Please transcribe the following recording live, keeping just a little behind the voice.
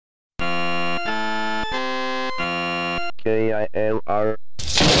KILR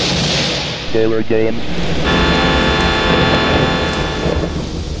KILR game.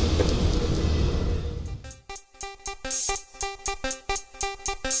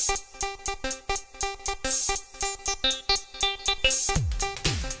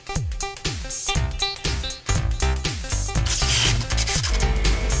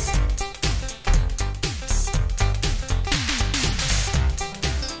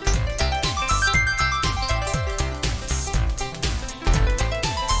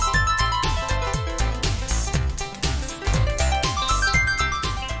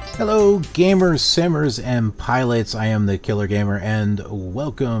 Hello gamers, simmers, and pilots. I am the Killer Gamer and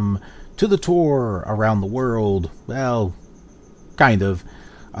welcome to the tour around the world. Well, kind of.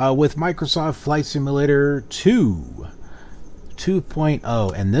 With Microsoft Flight Simulator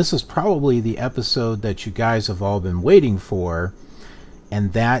 2.0. And this is probably the episode that you guys have all been waiting for.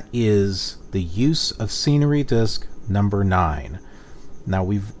 And that is the use of Scenery Disk number 9. Now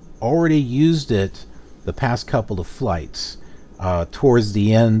we've already used it the past couple of flights. Towards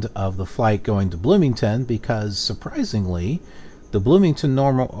the end of the flight going to Bloomington, because surprisingly the Bloomington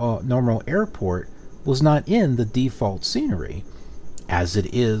normal airport was not in the default scenery as it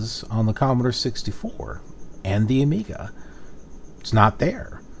is on the Commodore 64 and the Amiga. It's not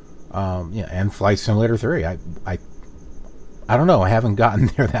there. Yeah, and Flight Simulator 3. I don't know. I haven't gotten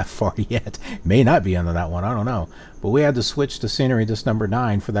there that far yet. May not be under that one. I don't know. But we had to switch to Scenery Disk number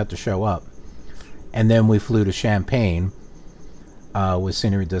 9 for that to show up, and then we flew to Champaign with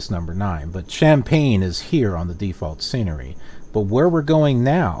Scenery Disk number 9. But Champaign is here on the default scenery. But where we're going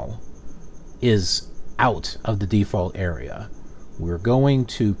now is out of the default area. We're going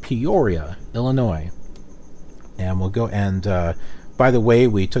to Peoria, Illinois. And we'll go, and by the way,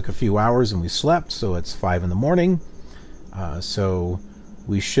 we took a few hours and we slept, so it's 5 in the morning. So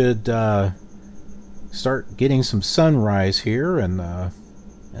we should start getting some sunrise here in a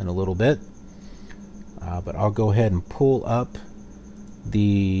little bit. But I'll go ahead and pull up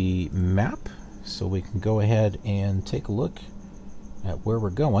the map so we can go ahead and take a look at where we're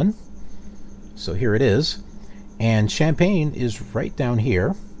going. So here it is, and Champaign is right down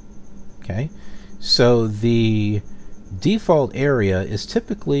here. Okay, so the default area is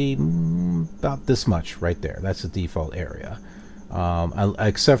typically about this much right there. That's the default area,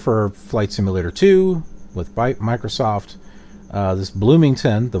 except for Flight Simulator 2 with Microsoft. This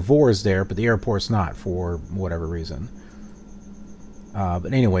Bloomington, the VOR is there, but the airport's not for whatever reason.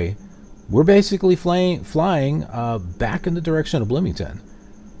 But anyway, we're basically flying back in the direction of Bloomington,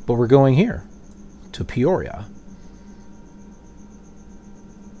 but we're going here to Peoria.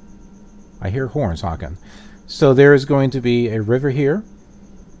 I hear horns honking. So there is going to be a river here.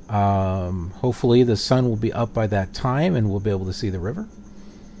 Hopefully the sun will be up by that time and we'll be able to see the river.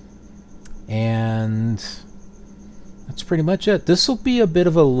 And that's pretty much it. This will be a bit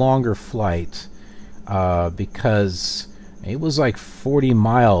of a longer flight because it was like 40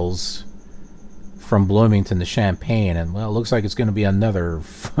 miles from Bloomington to Champaign, and well, it looks like it's going to be another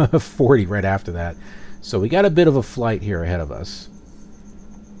 40 right after that. So we got a bit of a flight here ahead of us.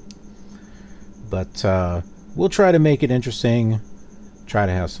 But we'll try to make it interesting, try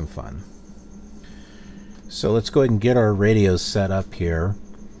to have some fun. So let's go ahead and get our radios set up here.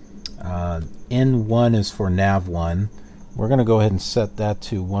 N1 is for Nav1. We're going to go ahead and set that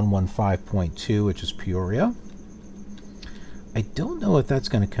to 115.2, which is Peoria. I don't know if that's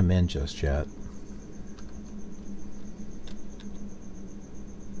going to come in just yet.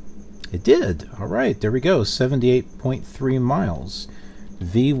 It did. All right, there we go. 78.3 miles.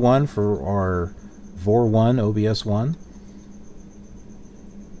 V1 for our VOR1, OBS1.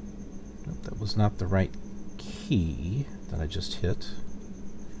 Nope, that was not the right key that I just hit.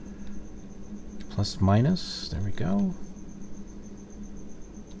 Plus minus. There we go.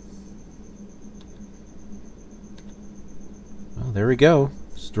 Well, there we go.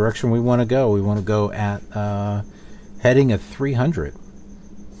 It's the direction we want to go. We want to go at heading at 300.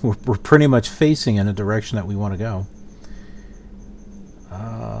 We're pretty much facing in a direction that we want to go.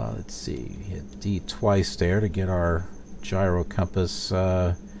 Let's see. Hit D twice there to get our gyro compass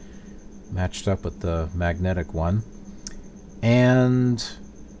matched up with the magnetic one. And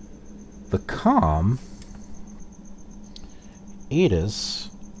the COM ATIS,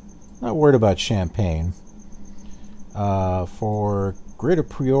 not worried about Champaign. For Greater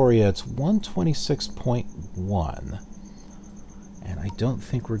Peoria, it's 126.1. And I don't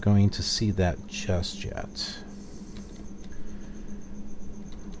think we're going to see that just yet.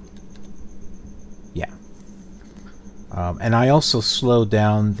 Yeah. And I also slowed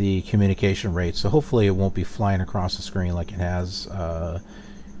down the communication rate, so hopefully it won't be flying across the screen like it has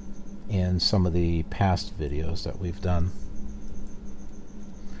in some of the past videos that we've done.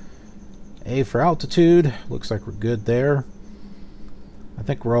 A for altitude. Looks like we're good there. I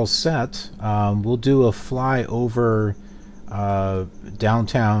think we're all set. We'll do a fly over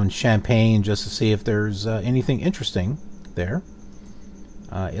downtown Champaign just to see if there's anything interesting there.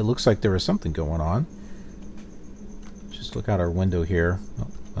 It looks like there is something going on. Just look out our window here.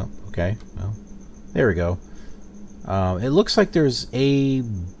 Oh, okay. Well, there we go. It looks like there's a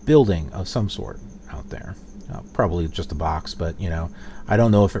building of some sort out there. Probably just a box, but you know, I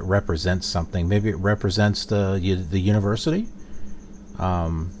don't know if it represents something. Maybe it represents the university.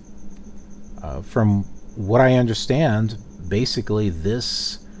 From what I understand, basically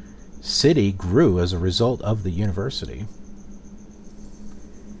this city grew as a result of the university.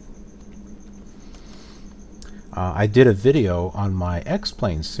 I did a video on my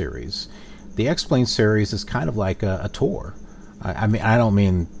X-Plane series. The X-Plane series is kind of like a tour. I mean, I don't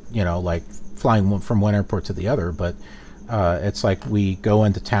mean, you know, like flying from one airport to the other, but it's like we go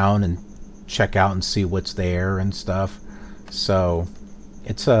into town and check out and see what's there and stuff. So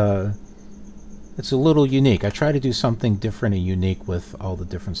it's a little unique. I try to do something different and unique with all the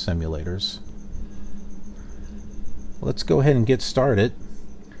different simulators. Let's go ahead and get started.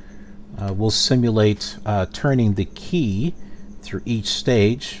 We'll simulate turning the key through each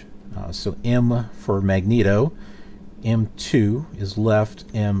stage. So M for magneto, M2 is left,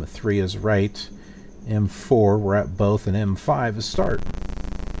 M3 is right, M4 we're at both, and M5 is start.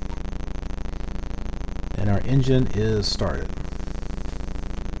 And our engine is started.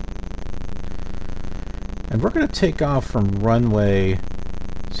 And we're going to take off from runway,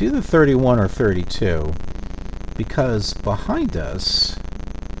 it's either 31 or 32, because behind us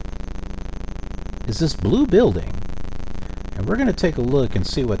is this blue building. And we're going to take a look and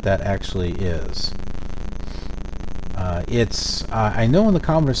see what that actually is. I know in the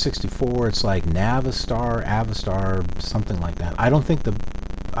Commodore 64 it's like Navistar, Avistar, something like that. I don't think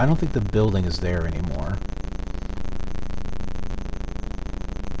the building is there anymore.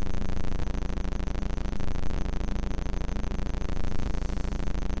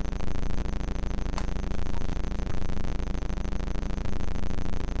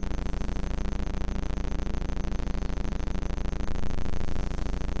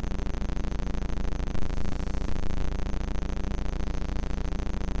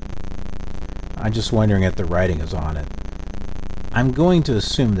 I'm just wondering if the writing is on it. I'm going to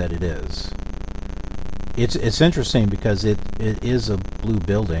assume that it is. It's interesting because it is a blue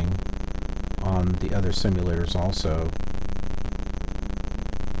building on the other simulators also.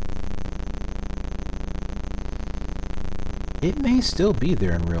 It may still be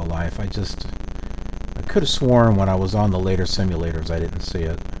there in real life. I could have sworn when I was on the later simulators I didn't see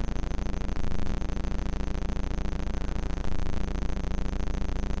it.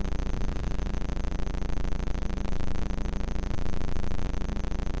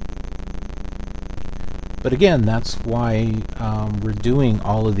 But again, that's why we're doing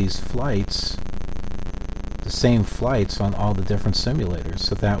all of these flights, the same flights on all the different simulators,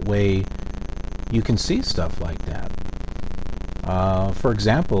 so that way you can see stuff like that. For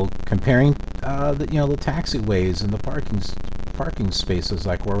example, comparing the taxiways and the parking spaces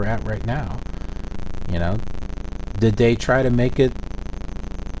like where we're at right now. You know, did they try to make it,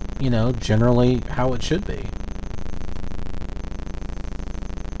 you know, generally how it should be?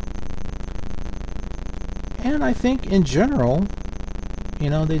 And I think in general, you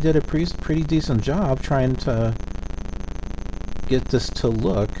know, they did a pretty decent job trying to get this to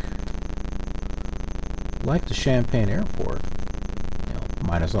look like the Champaign airport. You know,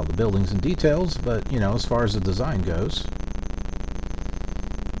 minus all the buildings and details, but, you know, as far as the design goes.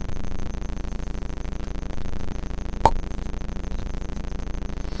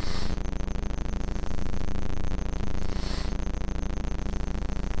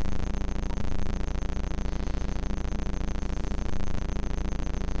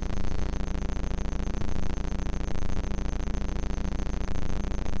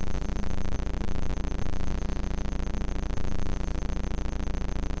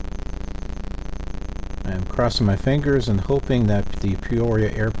 I'm crossing my fingers and hoping that the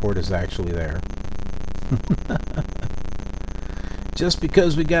Peoria airport is actually there. Just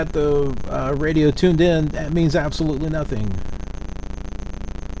because we got the radio tuned in, that means absolutely nothing.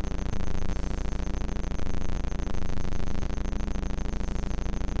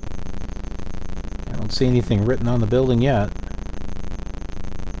 I don't see anything written on the building yet.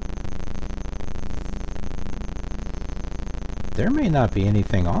 There may not be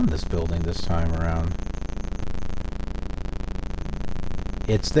anything on this building this time around.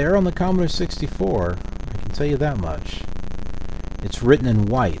 It's there on the Commodore 64, I can tell you that much. It's written in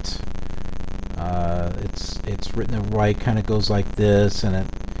white. it's written in white, kind of goes like this, and it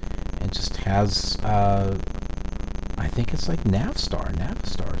just has, I think it's like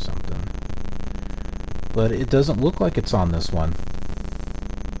Navistar or something. But it doesn't look like it's on this one.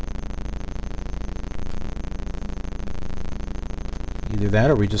 Either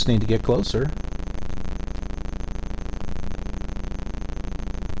that or we just need to get closer.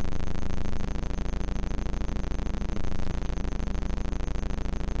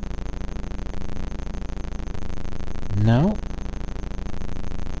 No.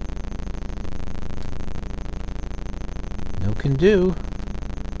 No can do.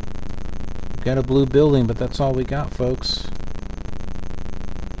 We've got a blue building, but that's all we got, folks.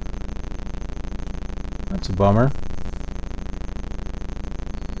 That's a bummer.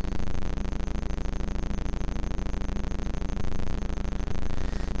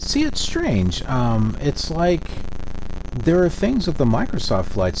 See, it's strange. It's like there are things with the Microsoft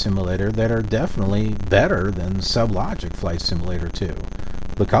Flight Simulator that are definitely better than SubLogic Flight Simulator 2.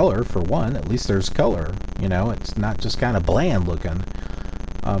 The color, for one, at least there's color. You know, it's not just kind of bland looking.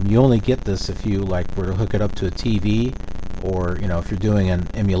 You only get this if you were to hook it up to a TV, or if you're doing an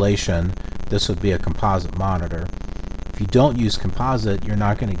emulation, this would be a composite monitor. If you don't use composite, you're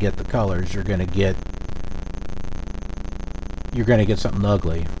not going to get the colors. You're going to get something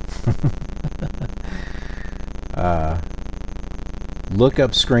ugly. Look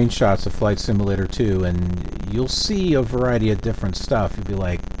up screenshots of Flight Simulator 2 and you'll see a variety of different stuff. You'll be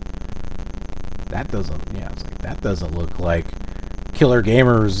like, that doesn't look like KILR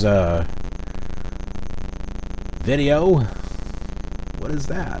Gamer's video. What is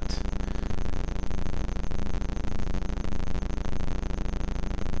that?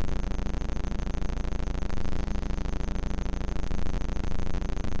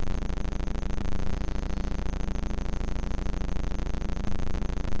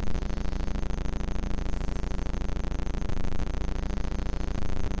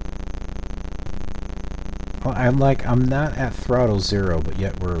 Well, I'm not at throttle 0, but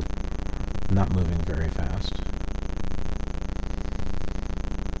yet we're not moving very fast.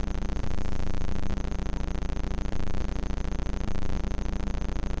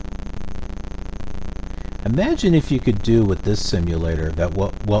 Imagine if you could do with this simulator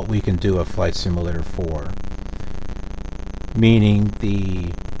what we can do with Flight Simulator 4. Meaning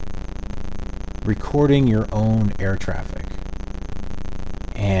the recording your own air traffic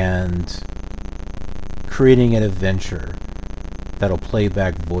and creating an adventure that'll play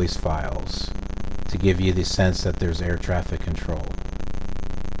back voice files to give you the sense that there's air traffic control.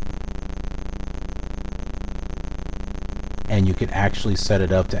 And you could actually set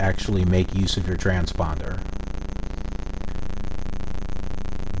it up to actually make use of your transponder.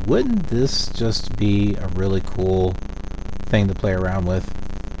 Wouldn't this just be a really cool thing to play around with?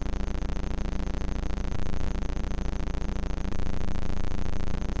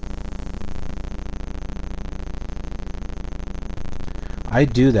 I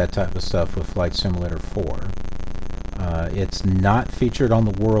do that type of stuff with Flight Simulator 4. It's not featured on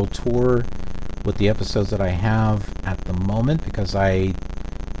the World Tour with the episodes that I have at the moment because I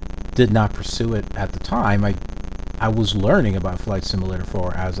did not pursue it at the time. I was learning about Flight Simulator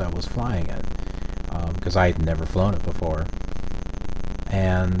 4 as I was flying it because I had never flown it before.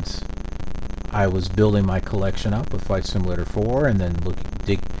 And I was building my collection up with Flight Simulator 4 and then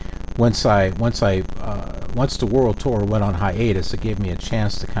once the World Tour went on hiatus, it gave me a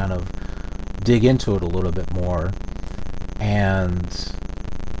chance to kind of dig into it a little bit more and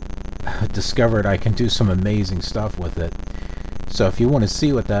discovered I can do some amazing stuff with it. So if you want to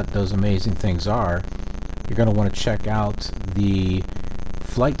see what those amazing things are, you're going to want to check out the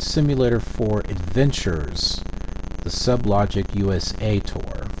Flight Simulator 4 Adventures, the SubLogic USA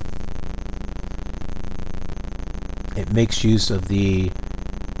tour. It makes use of the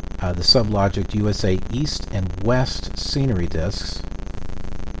SubLogic USA East and West scenery disks,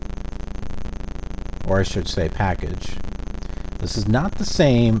 or I should say package. This is not the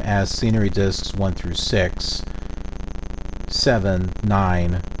same as scenery disks 1 through 6, 7,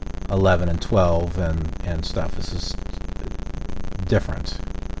 9, 11, and 12 and stuff. This is different.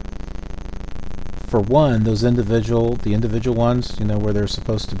 For one, the individual ones, where there's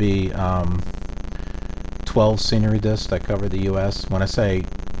supposed to be 12 scenery disks that cover the US. When I say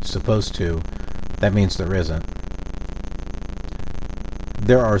supposed to, that means there isn't.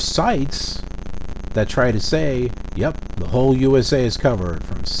 There are sites that try to say, yep, the whole USA is covered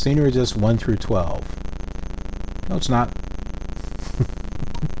from scenery disks 1 through 12. No, it's not.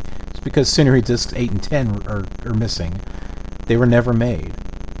 It's because scenery disks 8 and 10 are missing. They were never made.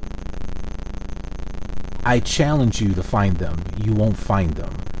 I challenge you to find them. You won't find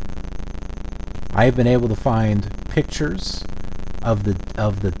them. I have been able to find pictures of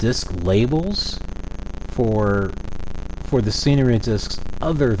the disc labels for the scenery discs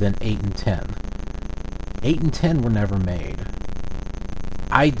other than 8 and 10. 8 and 10 were never made.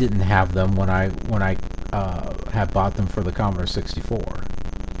 I didn't have them when I had bought them for the Commodore 64.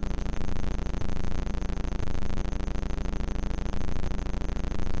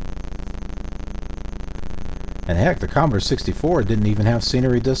 And heck, the Commodore 64 didn't even have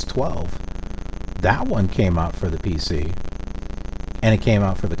Scenery Disk 12. That one came out for the PC. And it came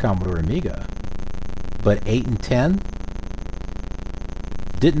out for the Commodore Amiga. But 8 and 10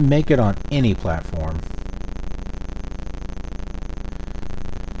 didn't make it on any platform.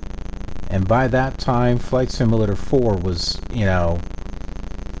 And by that time, Flight Simulator 4 was, you know,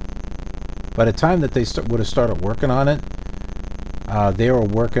 by the time that they would have started working on it, they were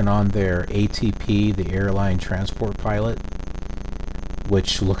working on their ATP, the Airline Transport Pilot,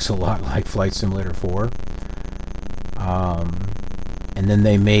 which looks a lot like Flight Simulator 4. And then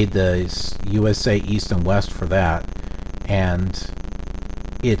they made the USA East and West for that, and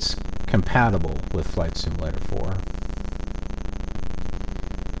it's compatible with Flight Simulator 4.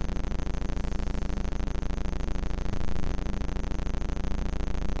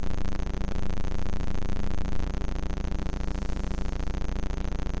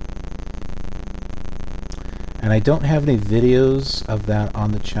 And I don't have any videos of that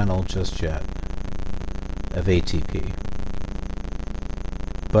on the channel just yet, of ATP.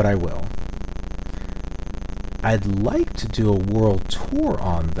 But I will. I'd like to do a world tour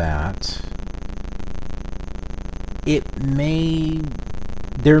on that. There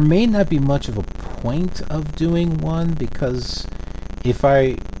may not be much of a point of doing one, because if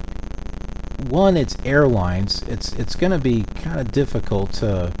it's airlines, it's going to be kind of difficult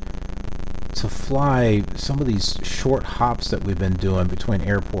to fly some of these short hops that we've been doing between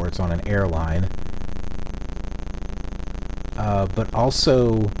airports on an airline. But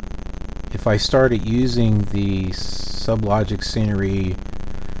also, if I started using the SubLogic Scenery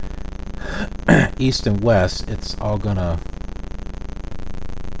East and West, it's all gonna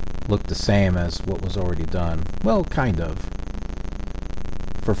look the same as what was already done. Well, kind of.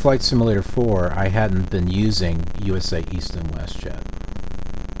 For Flight Simulator 4, I hadn't been using USA East and West yet.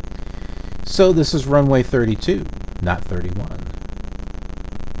 So this is runway 32, not 31.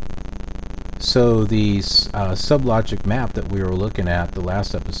 So the SubLogic map that we were looking at the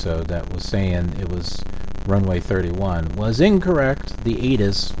last episode that was saying it was runway 31 was incorrect. The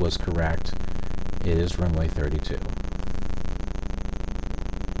ATIS was correct. It is runway 32.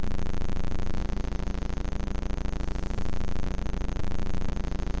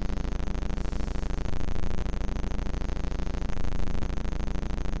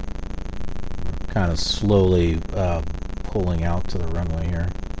 Kind of slowly pulling out to the runway here.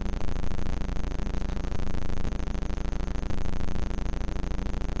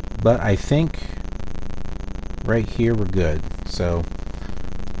 But I think right here we're good. So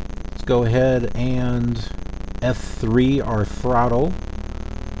let's go ahead and F3 our throttle.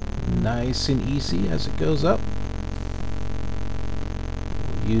 Nice and easy as it goes up.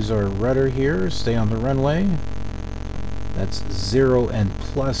 We'll use our rudder here, stay on the runway. That's 0 and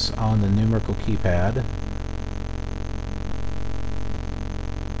plus on the numerical keypad.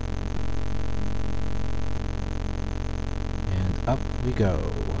 And up we go.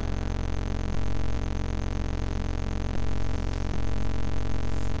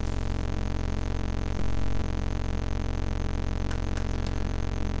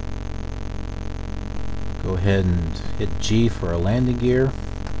 Go ahead and hit G for a landing gear.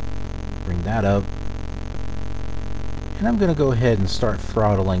 Bring that up. And I'm going to go ahead and start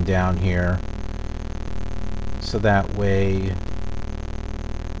throttling down here, so that way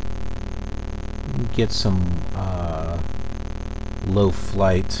we can get some low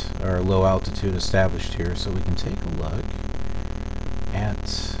flight or low altitude established here, so we can take a look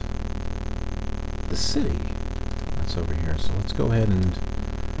at the city that's over here. So let's go ahead and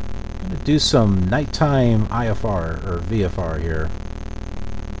do some nighttime IFR or VFR here.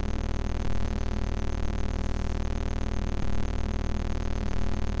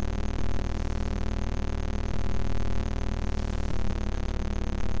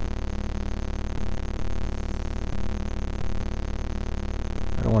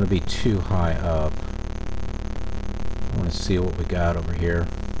 I don't want to be too high up. I want to see what we got over here.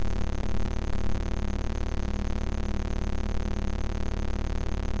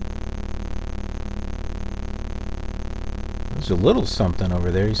 There's a little something over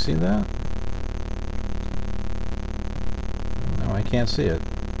there. You see that? No, I can't see it.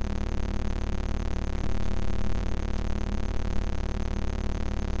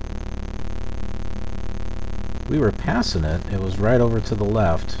 We were passing it. It was right over to the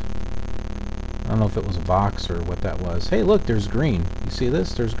left. I don't know if it was a box or what that was. Hey, look, there's green. You see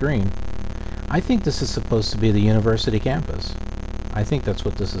this? There's green. I think this is supposed to be the university campus. I think that's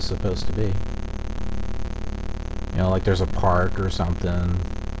what this is supposed to be. You know, like there's a park or something.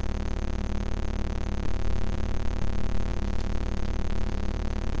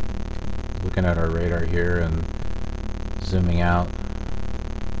 Looking at our radar here and zooming out.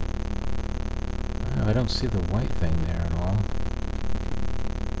 Oh, I don't see the white thing there at all.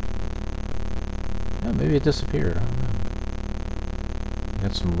 Oh, maybe it disappeared. I don't know.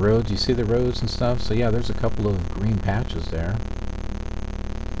 Got some roads. You see the roads and stuff? So yeah, there's a couple of green patches there.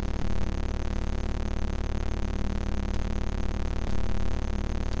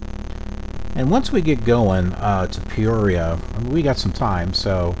 And once we get going to Peoria, I mean, we got some time,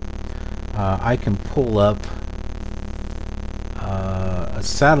 so I can pull up a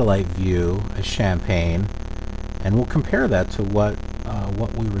satellite view of Champaign, and we'll compare that to what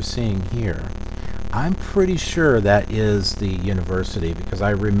we were seeing here. I'm pretty sure that is the university because I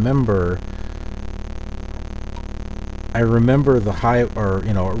remember the high or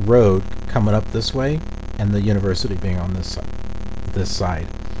road coming up this way and the university being on this side.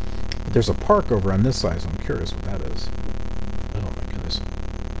 But there's a park over on this side, so I'm curious what that is. Oh my goodness.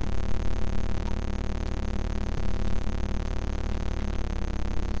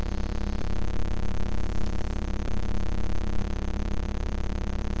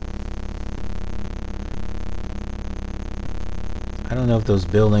 I don't know if those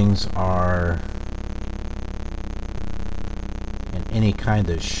buildings are in any kind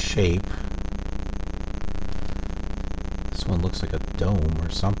of shape. This one looks like a dome or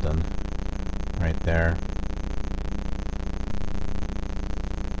something right there.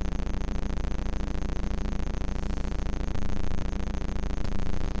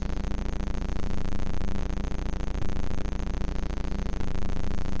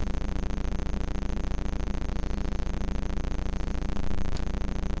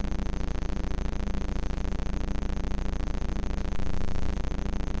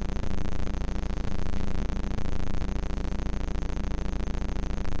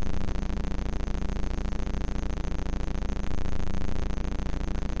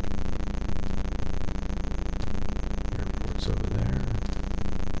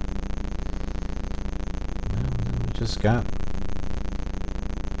 Just got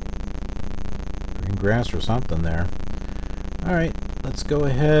green grass or something there. Alright, let's go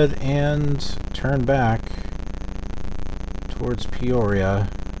ahead and turn back towards Peoria.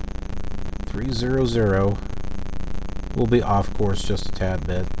 300. We'll be off course just a tad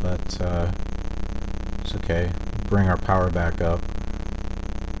bit, but it's okay. Bring our power back up.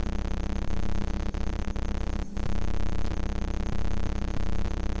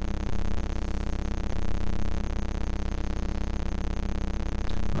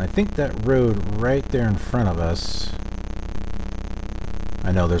 I think that road right there in front of us,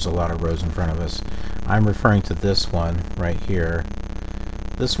 I know there's a lot of roads in front of us. I'm referring to this one right here.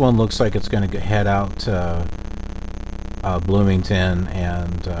 This one looks like it's going to head out to Bloomington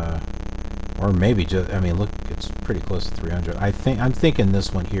and or maybe just, I mean, look, it's pretty close to 300. I'm thinking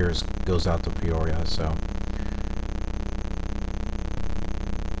this one here goes out to Peoria, so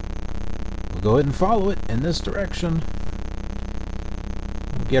we'll go ahead and follow it in this direction.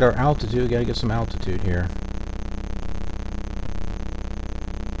 Get our altitude. Gotta get some altitude here.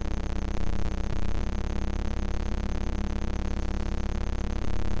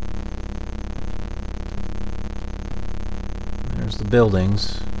 There's the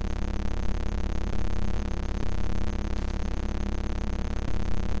buildings.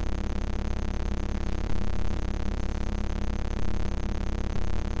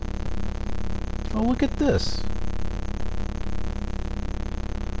 Oh, look at this.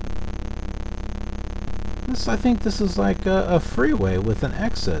 I think this is like a freeway with an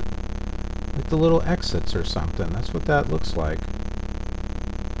exit. Like the little exits or something. That's what that looks like.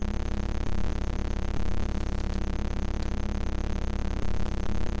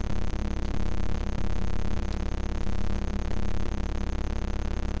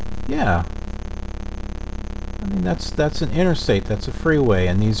 Yeah. I mean, that's an interstate. That's a freeway.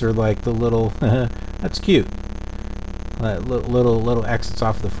 And these are like the little... that's cute. Little exits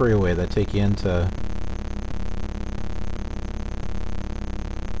off the freeway that take you into...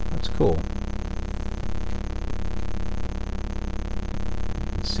 Cool. You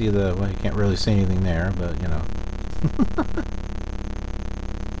can see the, well, you can't really see anything there, but you know.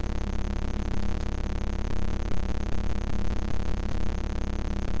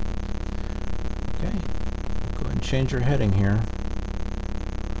 Okay, go ahead and change your heading here.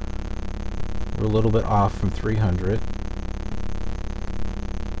 We're a little bit off from 300.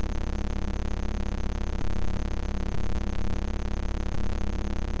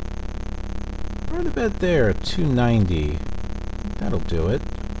 Right about there, 290. That'll do it.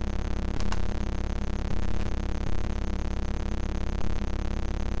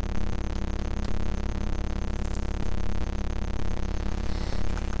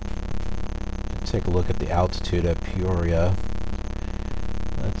 Take a look at the altitude at Peoria.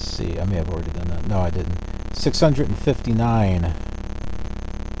 Let's see, I may have already done that. No, I didn't. 659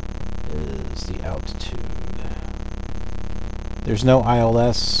 is the altitude. There's no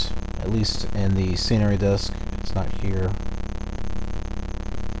ILS, at least in the scenery disk. It's not here.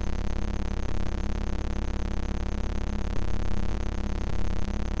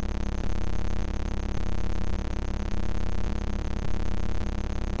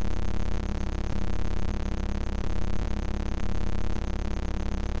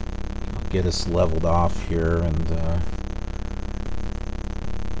 Get us leveled off here and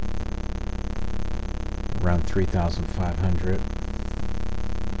around 3,500.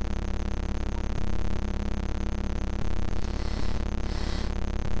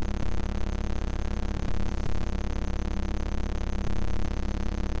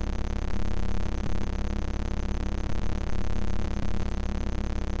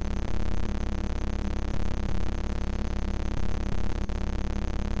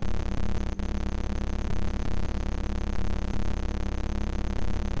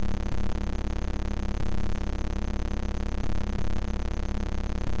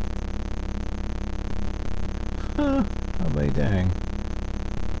 Oh my dang.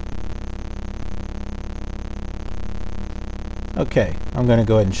 Okay, I'm going to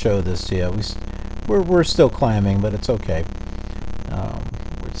go ahead and show this to you. We're still climbing, but it's okay.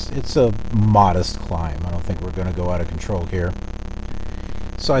 It's a modest climb. I don't think we're going to go out of control here.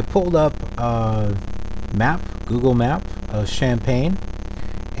 So I pulled up Google Map of Champaign,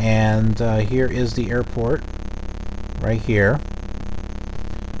 and here is the airport right here.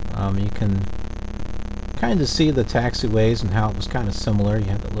 You can kind of see the taxiways and how it was kind of similar. You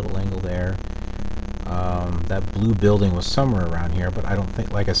had that little angle there. That blue building was somewhere around here, but I don't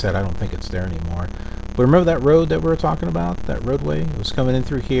think, like I said, I don't think it's there anymore. But remember that road that we were talking about? That roadway? It was coming in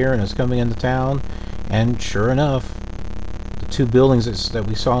through here and it's coming into town. And sure enough, the two buildings that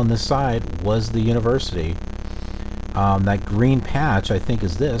we saw on this side was the university. That green patch, I think,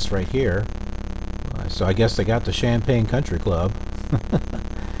 is this right here. So I guess they got the Champaign Country Club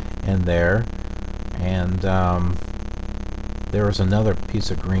in there. And there was another piece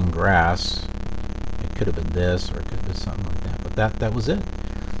of green grass. It could have been this, or it could have been something like that. But that was it.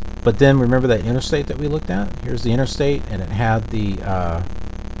 But then remember that interstate that we looked at? Here's the interstate, and it had the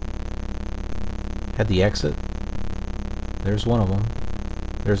exit. There's one of them.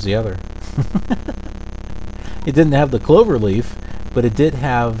 There's the other. It didn't have the clover leaf, but it did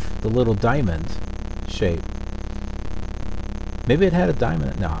have the little diamond shape. Maybe it had a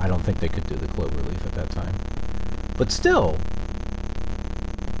diamond. No, I don't think they could do the clover leaf at that time. But still,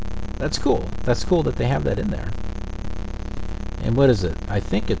 that's cool. That's cool that they have that in there. And what is it? I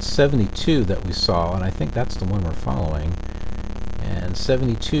think it's 72 that we saw, and I think that's the one we're following. And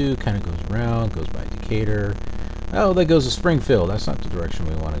 72 kind of goes around, goes by Decatur. Oh, that goes to Springfield. That's not the direction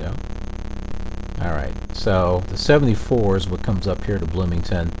we want to go. Alright, so the 74 is what comes up here to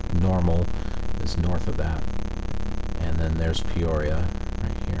Bloomington. Normal is north of that. And then there's Peoria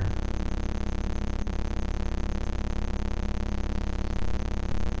right here.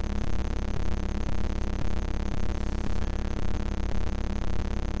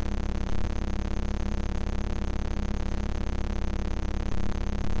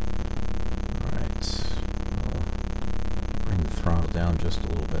 Alright, we'll bring the throttle down just a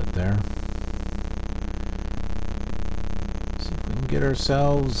little bit there. See if we can get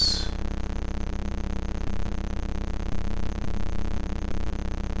ourselves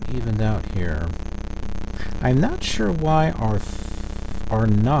evened out here. I'm not sure why our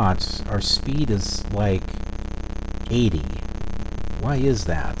speed is like 80. Why is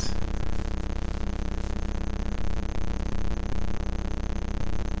that?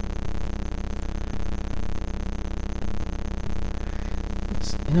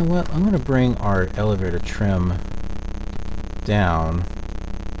 You know what? I'm going to bring our elevator trim down,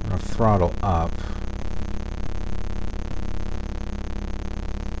 our throttle up.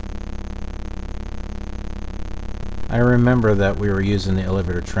 I remember that we were using the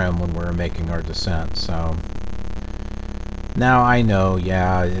elevator trim when we were making our descent, so now I know,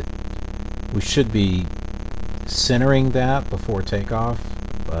 yeah, we should be centering that before takeoff,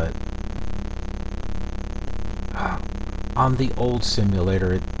 but on the old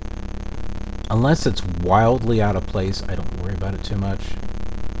simulator, Unless it's wildly out of place, I don't worry about it too much.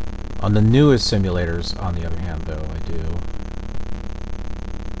 On the newest simulators, on the other hand, though, I do.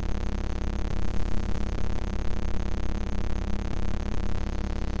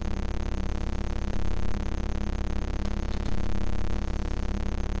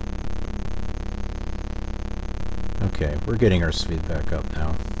 Okay, we're getting our speed back up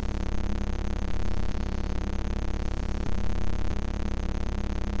now.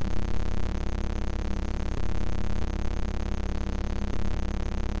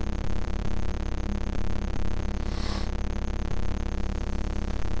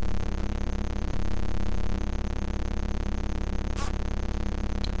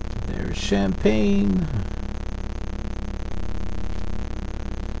 There's Champaign.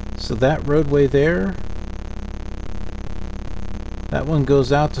 So that roadway there, that one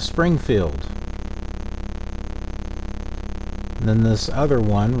goes out to Springfield. And then this other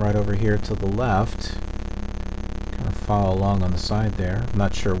one right over here to the left, kind of follow along on the side there. I'm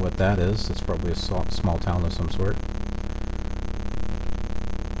not sure what that is. It's probably a small town of some sort.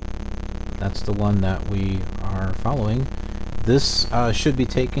 That's the one that we are following. This should be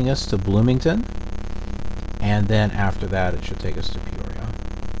taking us to Bloomington, and then after that it should take us to Peoria.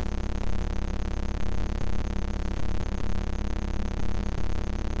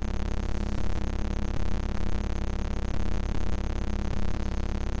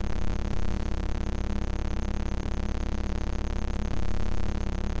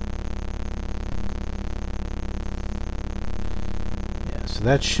 Yeah, so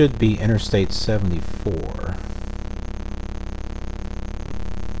that should be Interstate 74.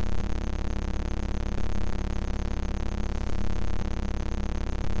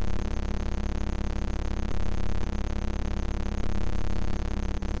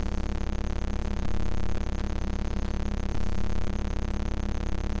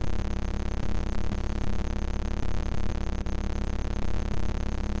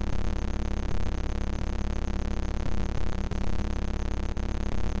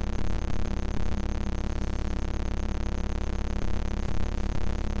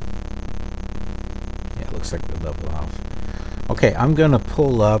 Looks like we level off. Okay, I'm going to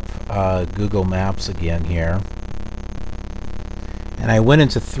pull up Google Maps again here. And I went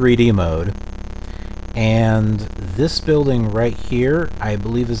into 3D mode. And this building right here, I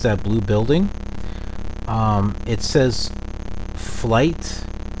believe is that blue building. It says Flight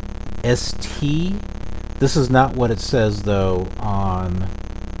ST. This is not what it says, though, on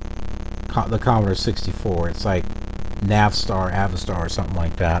the Commodore 64. It's like Navstar, Avastar, or something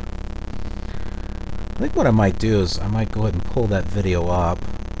like that. I think what I might do is I might go ahead and pull that video up,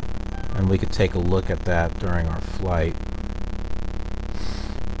 and we could take a look at that during our flight.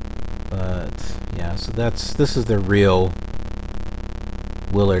 But yeah, so this is the real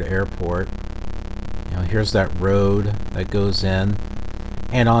Willard Airport. You know, here's that road that goes in,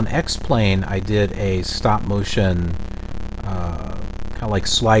 and on X-Plane I did a stop motion kind of like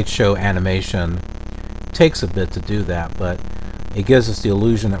slideshow animation. It takes a bit to do that, but it gives us the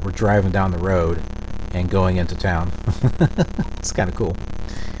illusion that we're driving down the road and going into town. It's kind of cool.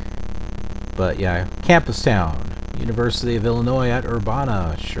 But yeah, campus town, University of Illinois at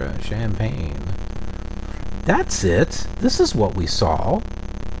Urbana, Champaign. That's it. This is what we saw.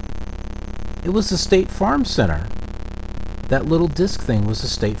 It was the State Farm Center. That little disc thing was the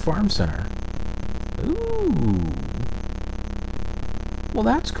State Farm Center. Ooh. Well,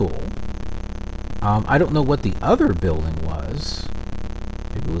 that's cool. I don't know what the other building was.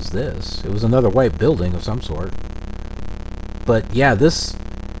 Maybe it was this. It was another white building of some sort. But yeah, this...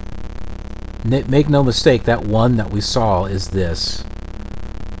 Make no mistake, that one that we saw is this.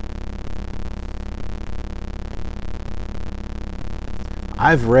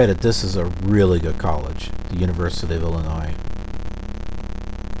 I've read it. This is a really good college, the University of Illinois.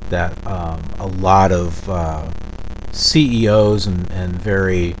 That a lot of CEOs and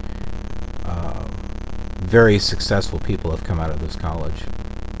very very successful people have come out of this college.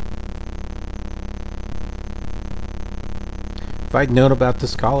 If I'd known about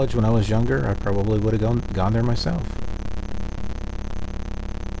this college when I was younger, I probably would have gone there myself.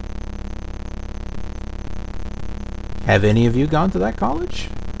 Have any of you gone to that college?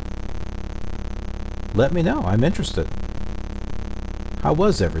 Let me know. I'm interested. How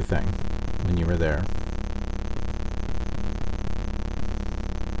was everything when you were there?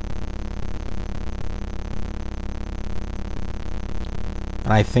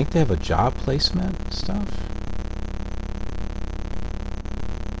 And I think they have a job placement stuff.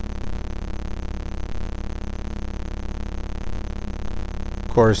 Of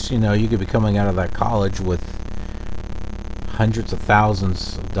course, you know, you could be coming out of that college with hundreds of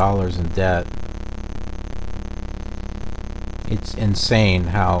thousands of dollars in debt, It's insane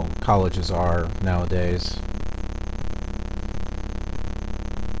how colleges are nowadays.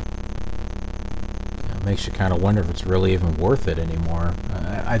 It makes you kind of wonder if it's really even worth it anymore.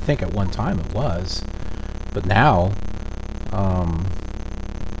 I think at one time it was, but now,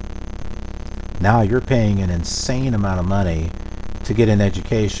 now you're paying an insane amount of money to get an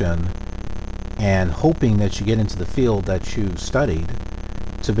education and hoping that you get into the field that you studied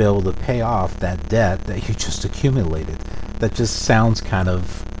to be able to pay off that debt that you just accumulated. That just sounds kind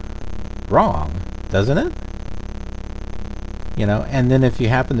of wrong, doesn't it? You know, and then if you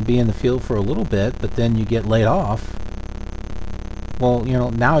happen to be in the field for a little bit, but then you get laid off, well, you know,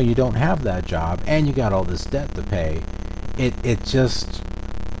 now you don't have that job and you got all this debt to pay. It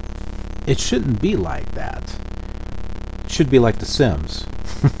shouldn't be like that. It should be like The Sims.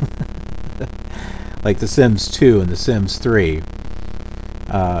 Like The Sims 2 and The Sims 3.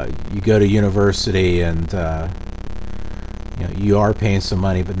 You go to university and you know, you are paying some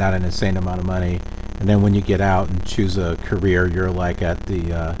money, but not an insane amount of money. And then when you get out and choose a career, you're like at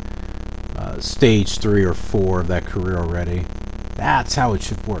the stage 3 or 4 of that career already. That's how it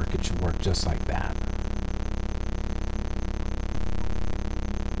should work. It should work just like that.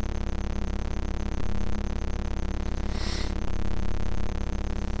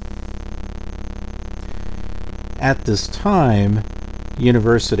 At this time,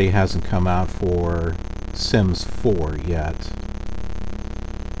 University hasn't come out for Sims 4 yet.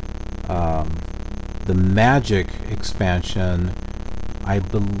 The Magic expansion, I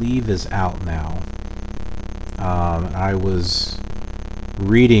believe, is out now. I was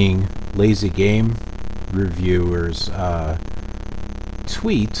reading Lazy Game Reviewers'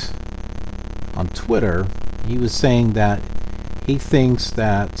 tweet on Twitter. He was saying that he thinks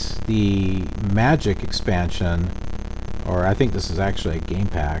that the Magic expansion, or I think this is actually a game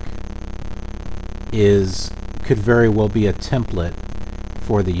pack, could very well be a template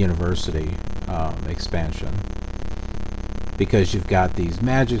for the University expansion, because you've got these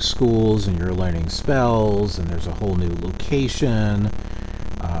magic schools and you're learning spells and there's a whole new location,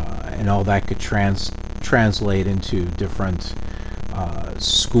 and all that could translate into different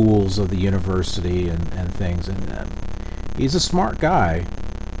schools of the university and things. And he's a smart guy,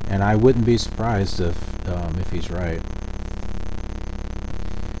 and I wouldn't be surprised if he's right.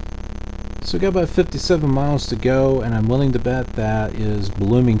 So we got about 57 miles to go, and I'm willing to bet that is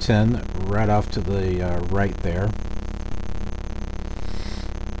Bloomington right off to the right there.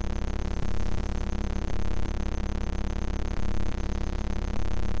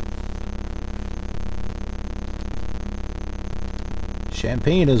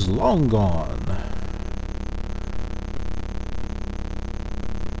 Champaign is long gone.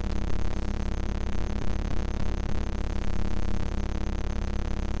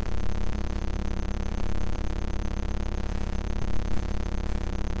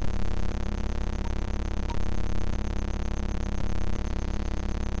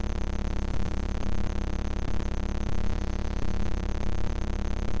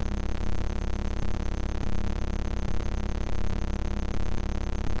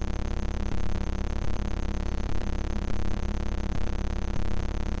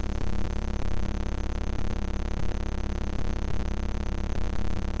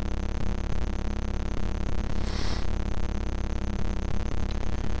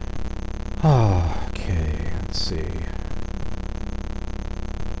 Okay, let's see.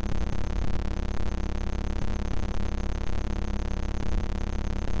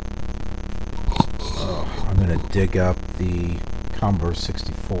 I'm going to dig up the Commodore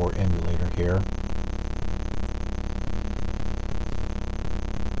 64 emulator here.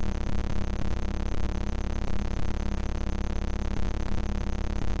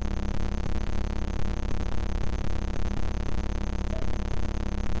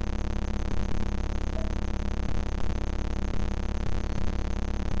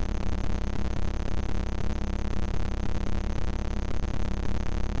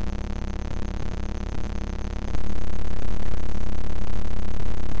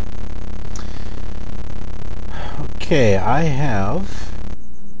 Okay, I have...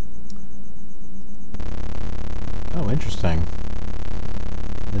 Oh, interesting.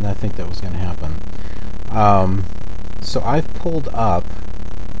 Did not think that was going to happen. So I've pulled up...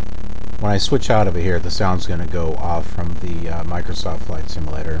 When I switch out of it here, the sound's going to go off from the Microsoft Flight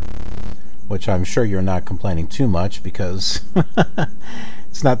Simulator, which I'm sure you're not complaining too much, because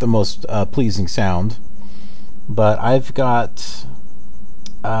it's not the most pleasing sound. But I've got...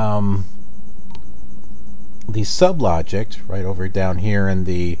 the SubLogic right over down here in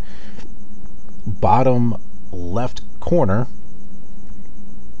the bottom left corner.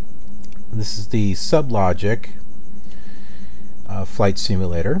 This is the SubLogic flight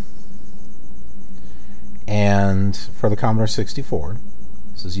simulator. And for the Commodore 64,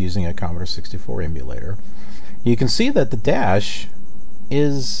 this is using a Commodore 64 emulator, you can see that the dash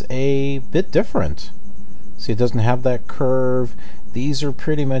is a bit different. See, it doesn't have that curve. These are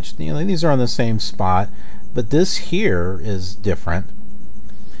pretty much, these are on the same spot, but this here is different.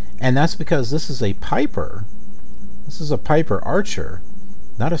 And that's because this is a Piper. This is a Piper Archer,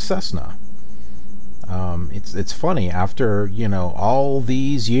 not a Cessna. It's funny, after, all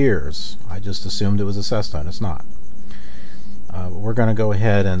these years, I just assumed it was a Cessna, and it's not. We're going to go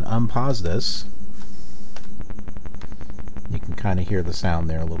ahead and unpause this. You can kind of hear the sound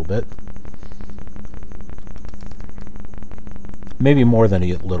there a little bit. Maybe more than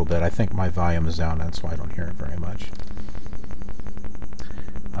a little bit. I think my volume is down, that's why I don't hear it very much.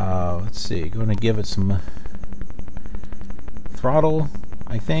 Let's see, going to give it some throttle,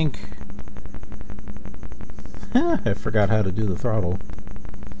 I think. I forgot how to do the throttle.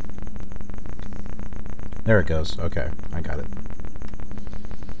 There it goes. Okay, I got it.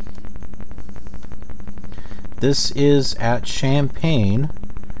 This is at Champaign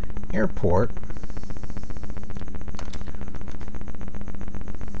Airport.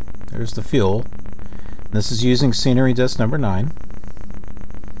 There's the fuel. This is using Scenery Disk number 9.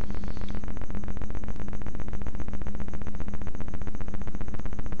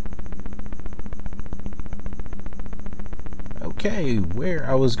 Okay, where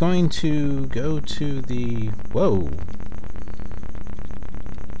I was going to go to the... Whoa!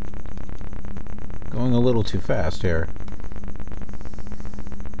 Going a little too fast here.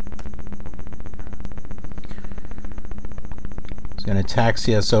 It's going to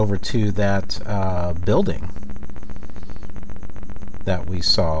taxi us over to that building that we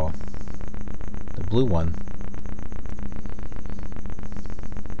saw. The blue one.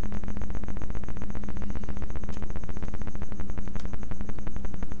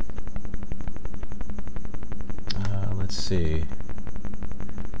 Let's see.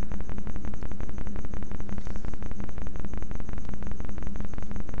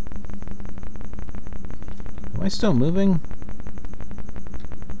 Am I still moving?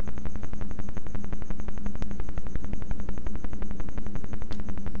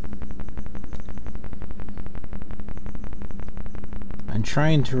 I'm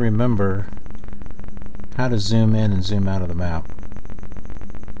trying to remember how to zoom in and zoom out of the map.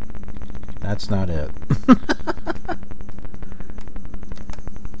 That's not it.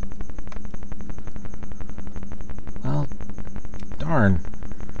 Well, darn.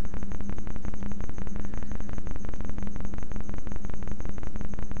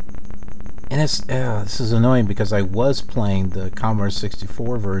 And this is annoying because I was playing the Commodore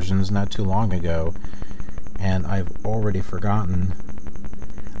 64 versions not too long ago, and I've already forgotten.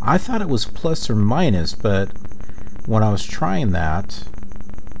 I thought it was plus or minus, but when I was trying that,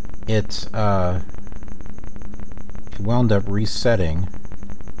 it wound up resetting.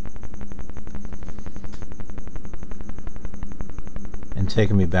 And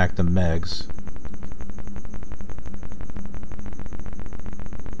taking me back to Megs.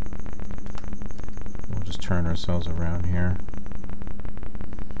 We'll just turn ourselves around here.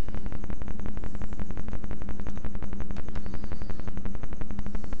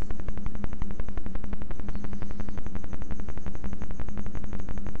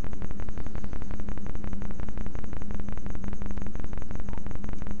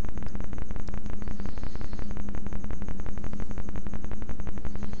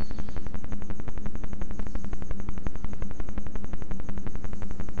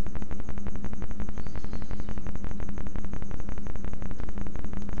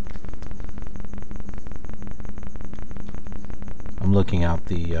 I'm looking out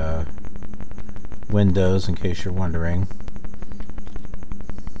the windows in case you're wondering.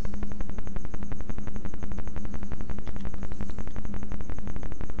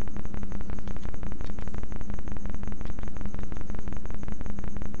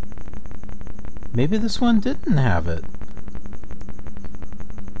 Maybe this one didn't have it.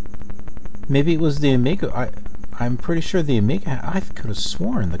 Maybe it was the Amiga. I'm pretty sure the Amiga. I could have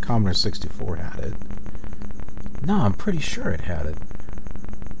sworn the Commodore 64 had it. No, I'm pretty sure it had it.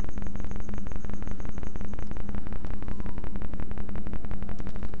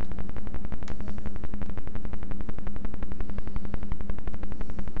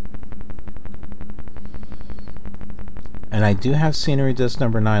 And I do have Scenery Disk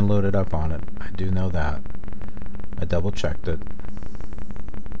number 9 loaded up on it. I do know that. I double checked it.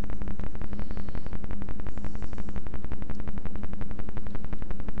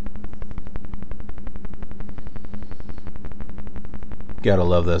 Gotta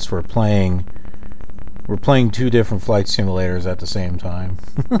love this. We're playing We're playing two different flight simulators at the same time.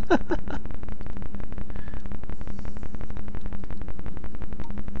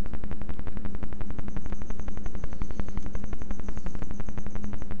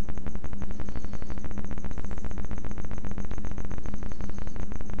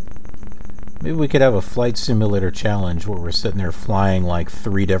 Maybe we could have a flight simulator challenge where we're sitting there flying like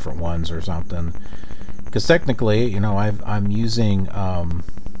 3 different ones or something. Because technically, you know, I'm using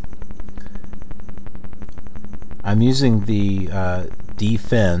the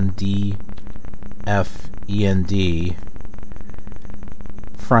DFEND, D-F-E-N-D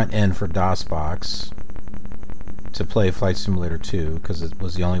front end for DOSBox to play Flight Simulator 2 because it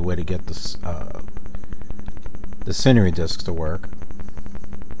was the only way to get this the Scenery Disk to work.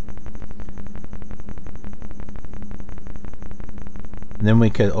 And then we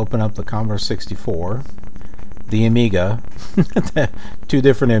could open up the Commodore 64, the Amiga, 2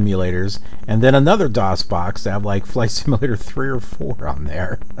 different emulators, and then another DOS box to have like Flight Simulator 3 or 4 on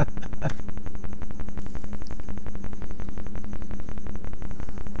there.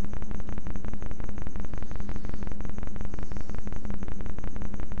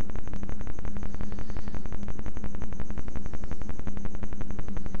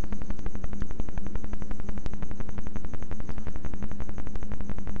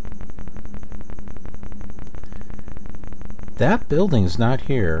 That building's not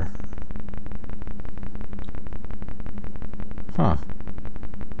here. Huh.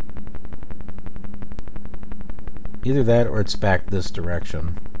 Either that or it's back this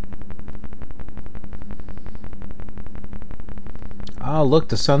direction. Oh, look,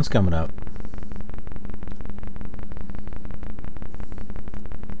 the sun's coming up.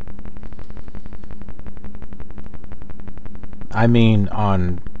 I mean,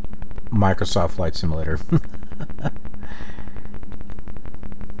 on Microsoft Flight Simulator.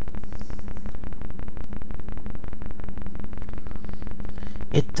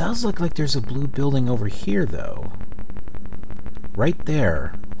 It does look like there's a blue building over here, though. Right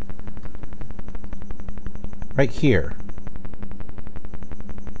there. Right here.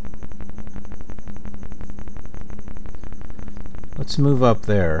 Let's move up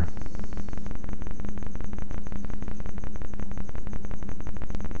there.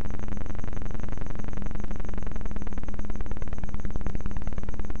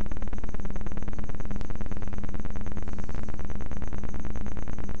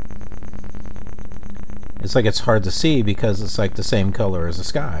 It's like it's hard to see because it's like the same color as the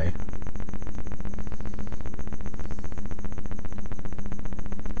sky.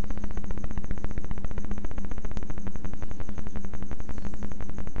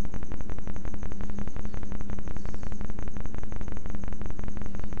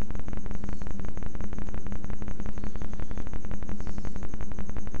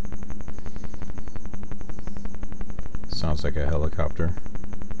 Sounds like a helicopter.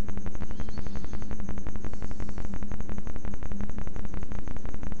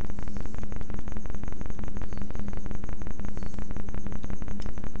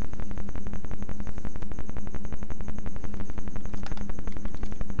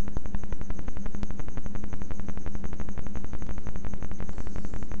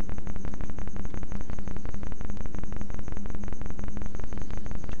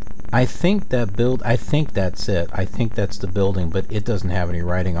 I think that's it. I think that's the building, but it doesn't have any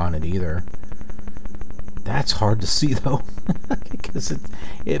writing on it either. That's hard to see though, because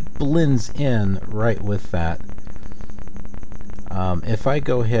it blends in right with that. If I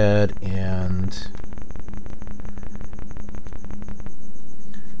go ahead and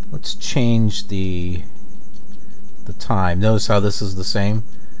let's change the time. Notice how this is the same,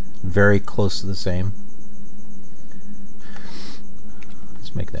 very close to the same.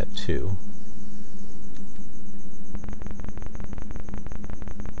 Make that 2.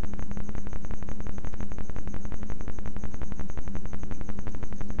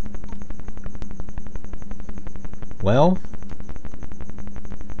 Well,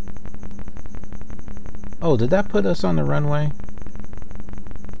 oh, did that put us on the runway?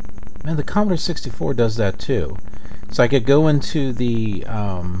 Man, the Commodore 64 does that too. So I could go into the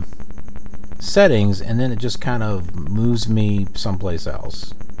settings and then it just kind of moves me someplace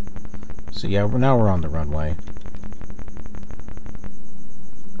else. So yeah, now we're on the runway.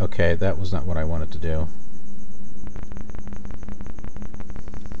 Okay, that was not what I wanted to do.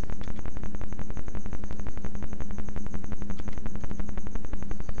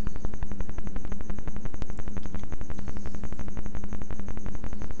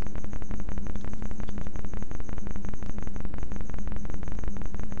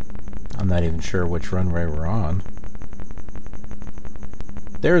 I'm not even sure which runway we're on.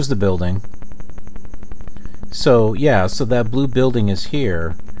 There's the building. So yeah, so that blue building is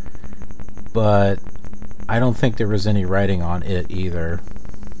here, but I don't think there was any writing on it either.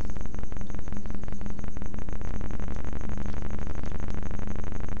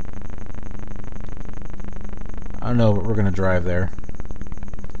 I don't know, but we're gonna drive there.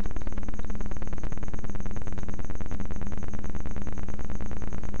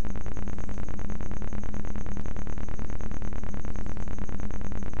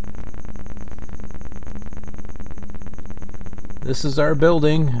 This is our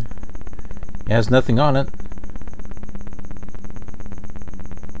building. It has nothing on it.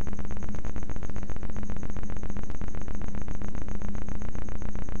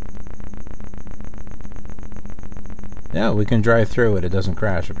 Yeah, we can drive through it. It doesn't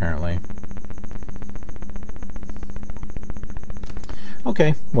crash, apparently.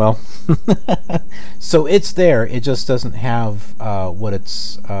 Okay, well. So it's there. It just doesn't have what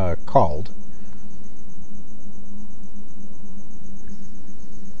it's called.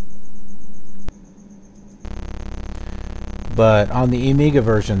 But on the Amiga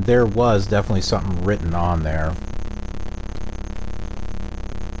version, there was definitely something written on there.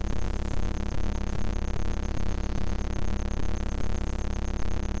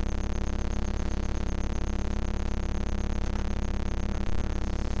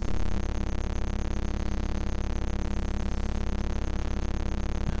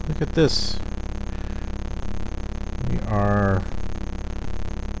 Look at this. We are...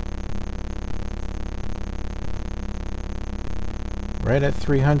 right at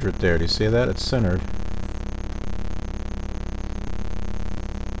 300 there. Do you see that? It's centered.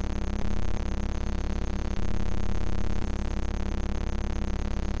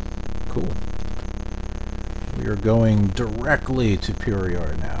 Cool. We are going directly to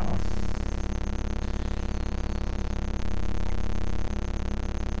Peoria now.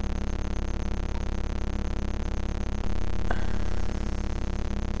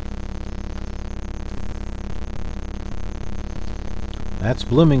 That's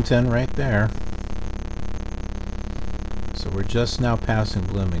Bloomington right there. So we're just now passing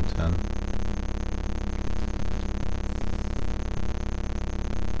Bloomington.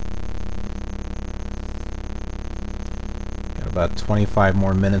 Got about 25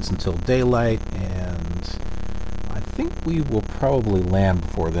 more minutes until daylight, and I think we will probably land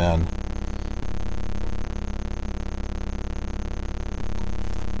before then.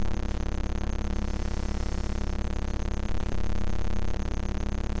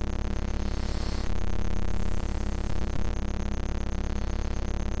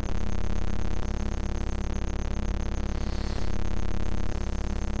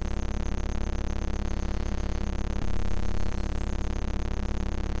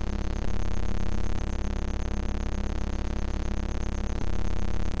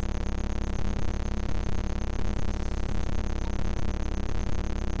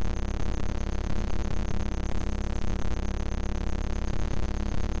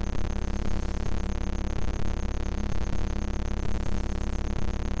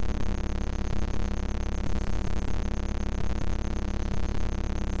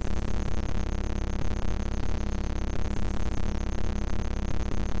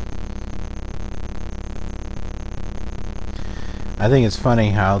 I think it's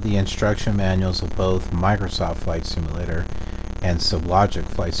funny how the instruction manuals of both Microsoft Flight Simulator and SubLogic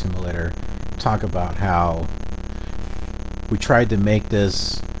Flight Simulator talk about how we tried to make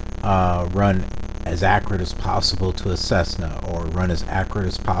this run as accurate as possible to a Cessna, or run as accurate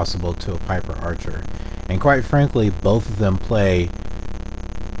as possible to a Piper Archer. And quite frankly, both of them play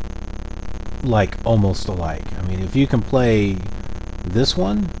like almost alike. I mean, if you can play this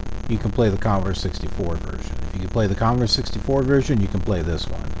one, you can play the Commodore 64 version. If you can play the Commodore 64 version, you can play this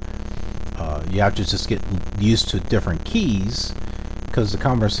one. You have to just get used to different keys, because the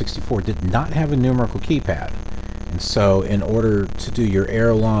Commodore 64 did not have a numerical keypad. And so in order to do your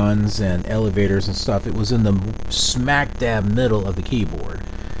ailerons and elevators and stuff, it was in the smack dab middle of the keyboard.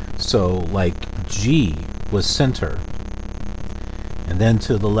 So like G was center, and then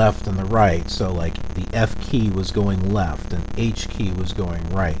to the left and the right. So like the F key was going left and H key was going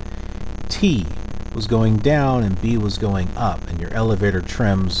right. T was going down and B was going up, and your elevator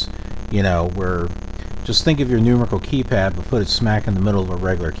trims, you know, were, just think of your numerical keypad but put it smack in the middle of a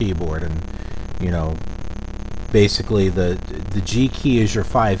regular keyboard, and you know, basically the G key is your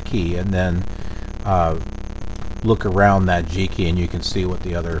 5 key, and then look around that G key and you can see what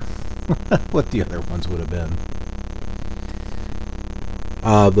the other what the other ones would have been.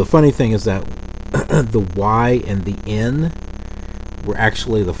 The funny thing is that the Y and the N were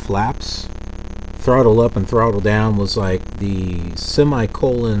actually the flaps throttle up and throttle down was like the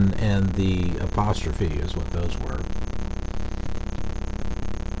semicolon and the apostrophe is what those were.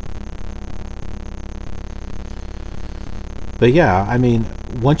 But yeah, I mean,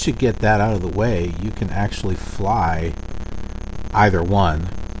 once you get that out of the way, you can actually fly either one.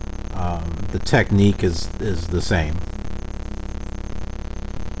 The technique is the same.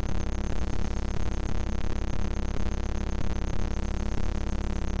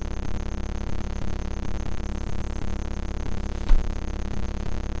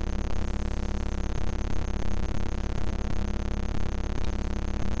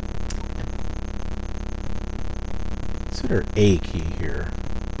 Consider A key here.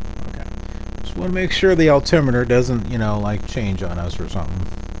 Okay. Just want to make sure the altimeter doesn't, you know, like change on us or something.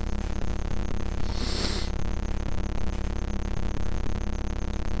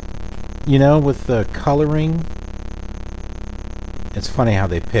 You know, with the coloring, it's funny how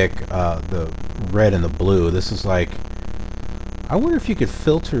they pick the red and the blue. This is like, I wonder if you could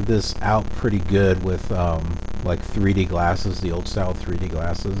filter this out pretty good with like 3D glasses, the old style 3D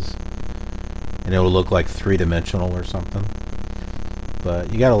glasses, and it will look like three-dimensional or something.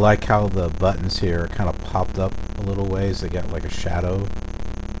 But you gotta like how the buttons here are kind of popped up a little ways. They got like a shadow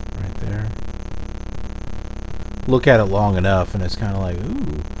right there. Look at it long enough and it's kind of like,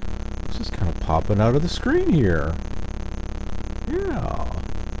 ooh, it's just kind of popping out of the screen here. Yeah,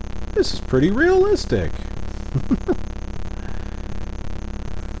 this is pretty realistic.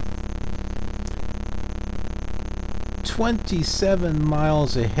 27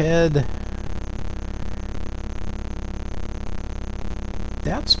 miles ahead.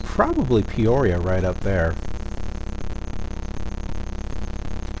 That's probably Peoria right up there.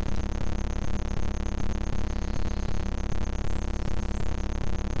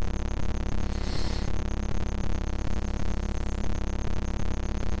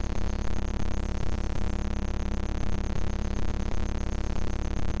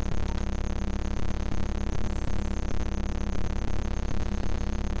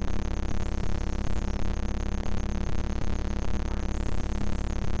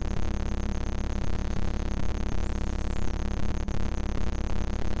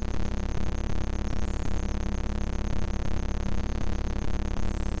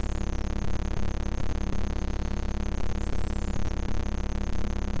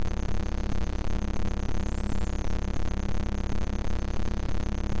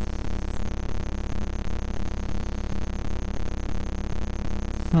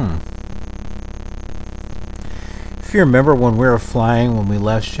 If you remember when we were flying, when we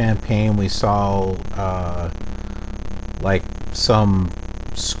left Champaign, we saw like some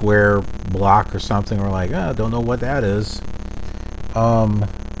square block or something. We're like, oh, don't know what that is.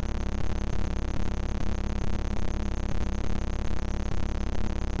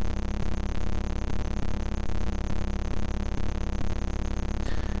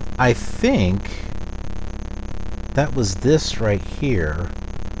 I think that was this right here,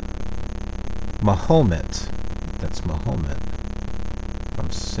 Mahomet. That's Mahomet. If I'm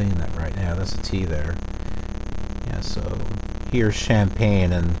saying that right now, that's a T there. Yeah, so here's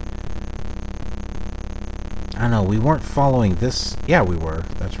Champaign, and I don't know, we weren't following this. Yeah, we were.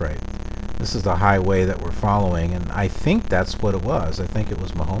 That's right. This is the highway that we're following, and I think that's what it was. I think it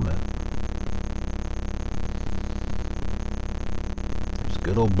was Mahomet. There's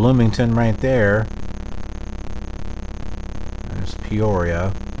good old Bloomington right there. There's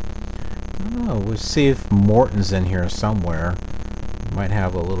Peoria. I don't know. We'll see if Morton's in here somewhere. Might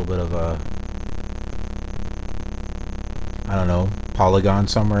have a little bit of a, I don't know, polygon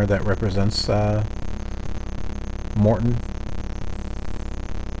somewhere that represents Morton.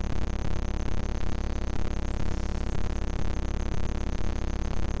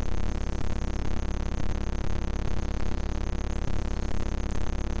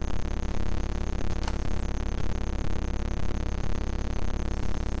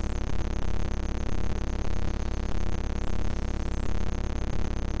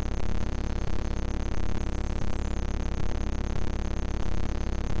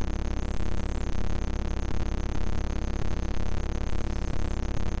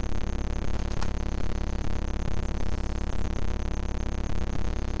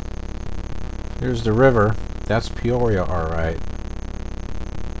 There's the river. That's Peoria, alright.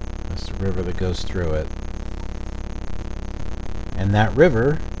 That's the river that goes through it. And that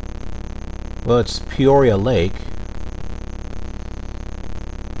river, well, it's Peoria Lake.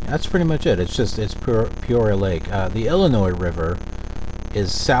 That's pretty much it. It's Peoria Lake. The Illinois River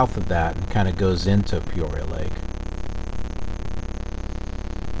is south of that and kind of goes into Peoria Lake.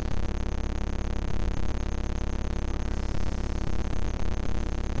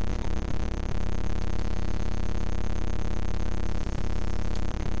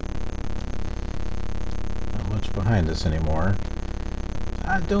 much behind us anymore.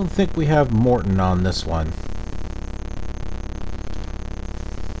 I don't think we have Morton on this one.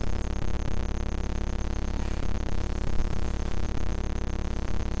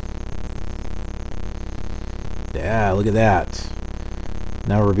 Yeah, look at that.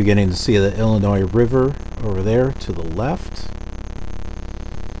 Now we're beginning to see the Illinois River over there to the left.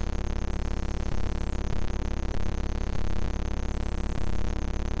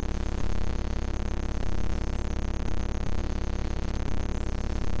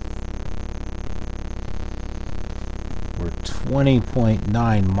 We're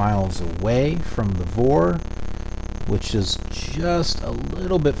 20.9 miles away from the Vor, which is just a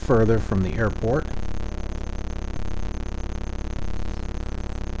little bit further from the airport.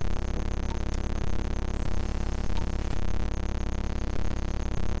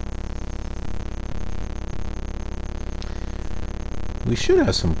 We should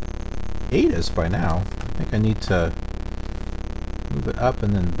have some ADAS by now. I think I need to move it up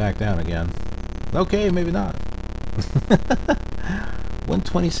and then back down again. Okay, maybe not.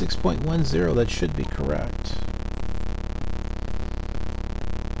 126.10, that should be correct.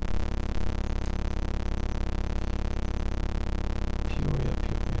 Peoria,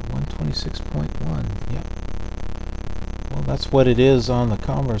 126.1, yep. Well, that's what it is on the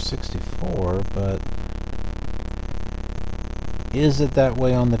Commodore 64, but is it that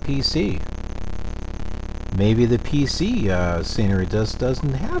way on the PC? Maybe the PC scenery disk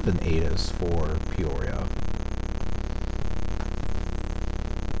doesn't have an ADAS for Peoria.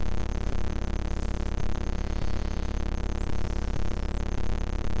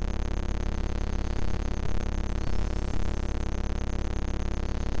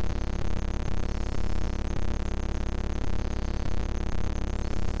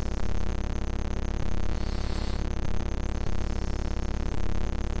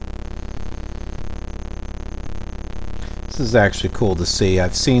 This is actually cool to see.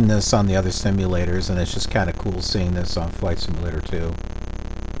 I've seen this on the other simulators, and it's just kind of cool seeing this on Flight Simulator 2.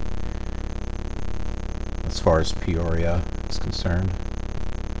 As far as Peoria is concerned.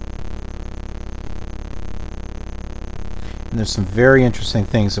 And there's some very interesting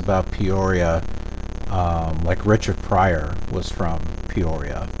things about Peoria. Like Richard Pryor was from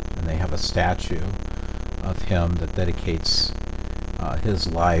Peoria, and they have a statue of him that dedicates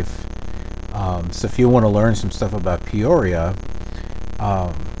his life. So if you want to learn some stuff about Peoria,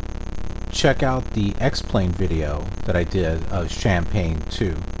 check out the X-Plane video that I did of Champaign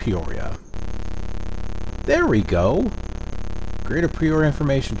to Peoria. There we go. Greater Peoria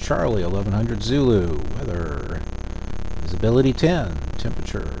information, Charlie, 1100 Zulu. Weather, visibility 10,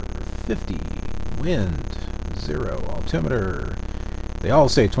 temperature 50, wind 0, altimeter. They all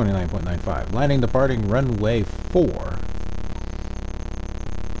say 29.95. Landing, departing, runway 4.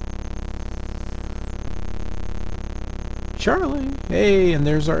 Charlie! Hey, and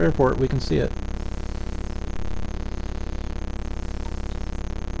there's our airport. We can see it.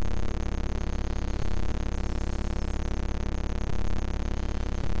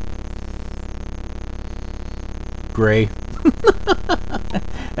 Gray.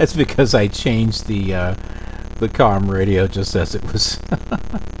 That's because I changed the comm radio just as it was.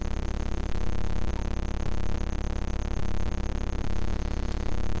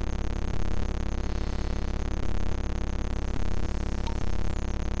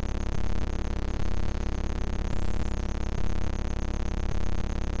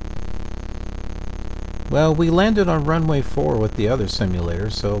 Well, we landed on runway 4 with the other simulator,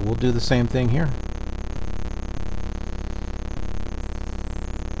 so we'll do the same thing here.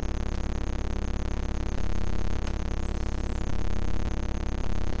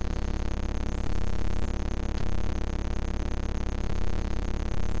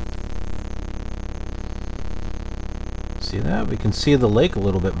 See that? We can see the lake a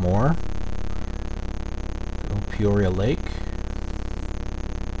little bit more. Go Peoria Lake.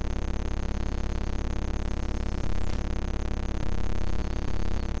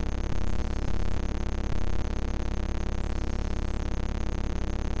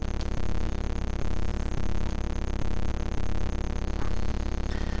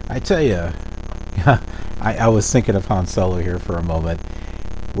 I tell you, I was thinking of Han Solo here for a moment,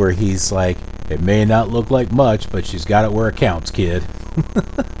 where he's like, it may not look like much, but she's got it where it counts, kid.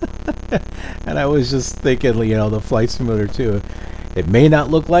 And I was just thinking, you know, the Flight Simulator 2, it may not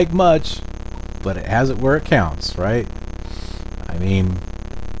look like much, but it has it where it counts, right? I mean,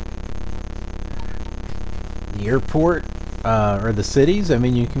 the airport, or the cities, I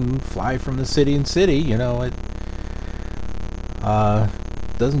mean, you can fly from the city in city, you know, it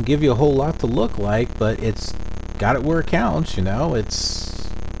doesn't give you a whole lot to look like, but it's got it where it counts, you know. It's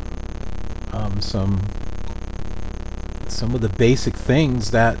some some of the basic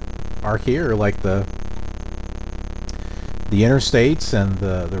things that are here, like the interstates and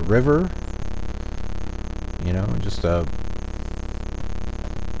the river. You know, just a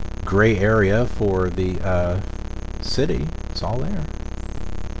gray area for the city. It's all there.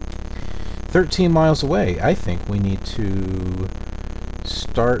 13 miles away. I think we need to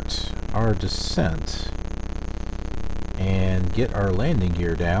start our descent and get our landing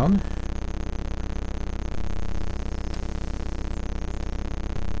gear down.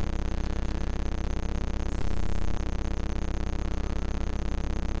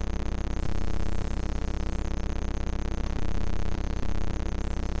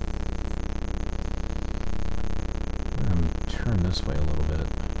 Turn this way a little bit.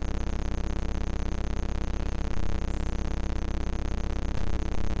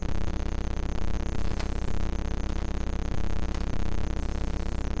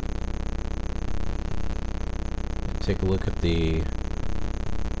 Take a look at the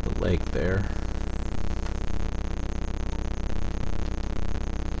lake there.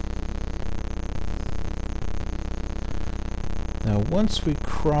 Now once we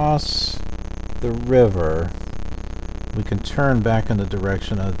cross the river, we can turn back in the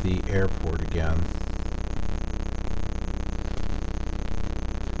direction of the airport again.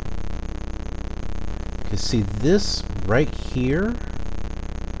 Okay, see this right here,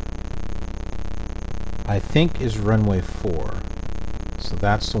 I think is runway 4. So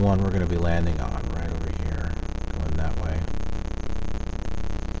that's the one we're going to be landing on, right over here, going that way.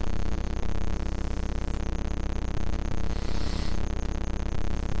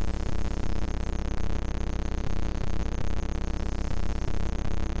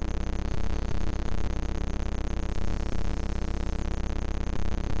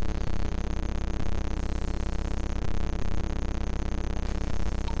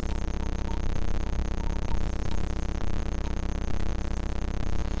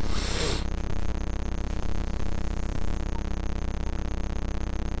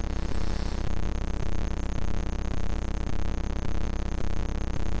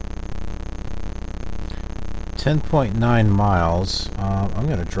 .9 miles. I'm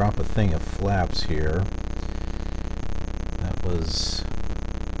going to drop a thing of flaps here. That was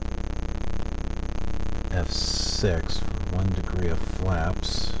F6 for 1 degree of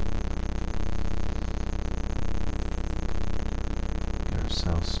flaps. Get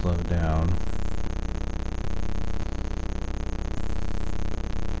ourselves slowed down.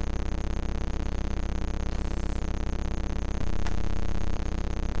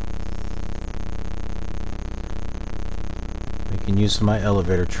 Can use my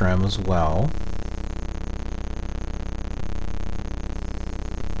elevator trim as well.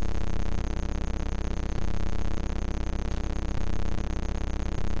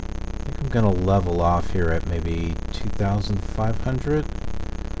 I think I'm going to level off here at maybe 2,500.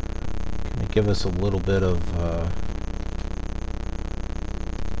 Going to give us a little bit of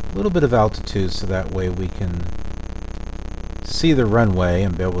altitude, so that way we can see the runway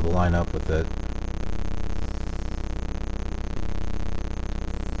and be able to line up with it.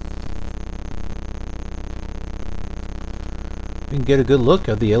 You can get a good look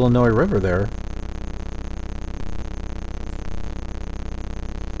at the Illinois River there.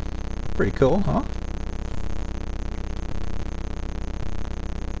 Pretty cool, huh?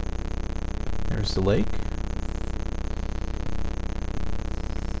 There's the lake.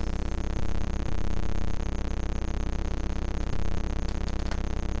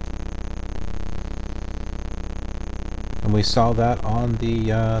 And we saw that on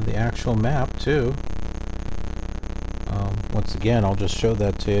the actual map too. Once again, I'll just show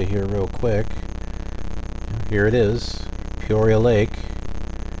that to you here real quick. Here it is, Peoria Lake.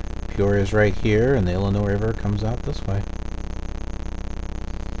 Peoria's right here, and the Illinois River comes out this way.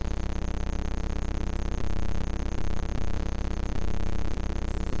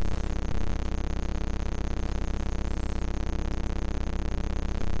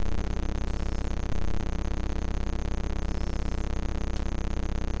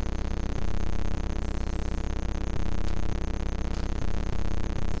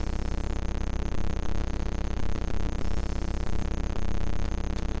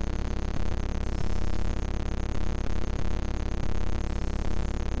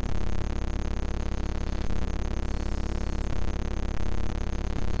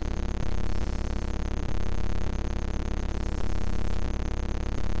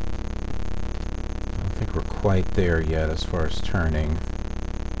 Quite there yet as far as turning.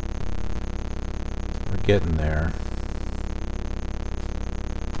 We're getting there.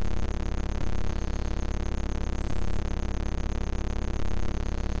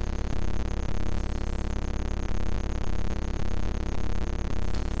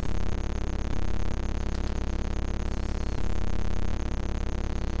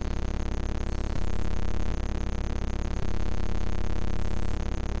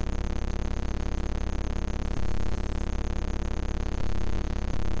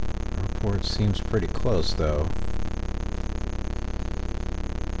 airport seems pretty close, though.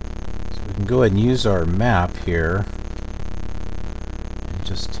 So we can go ahead and use our map here and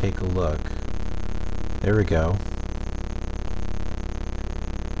just take a look. There we go.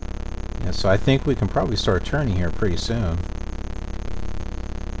 Yeah, so I think we can probably start turning here pretty soon.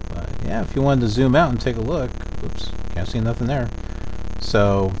 But yeah, if you wanted to zoom out and take a look, oops, can't see nothing there.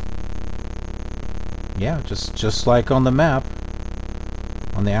 So yeah, just like on the map,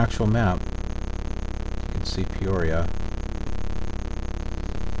 on the actual map, you can see Peoria.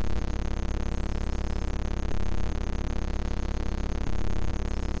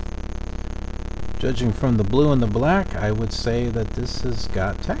 Judging from the blue and the black, I would say that this has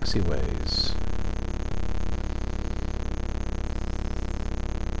got taxiways.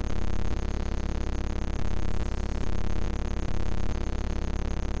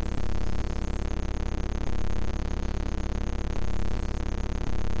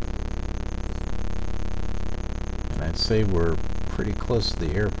 And I'd say we're pretty close to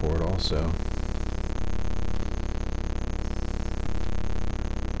the airport also.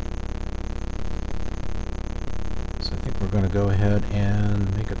 We're going to go ahead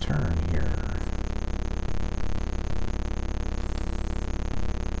and make a turn here.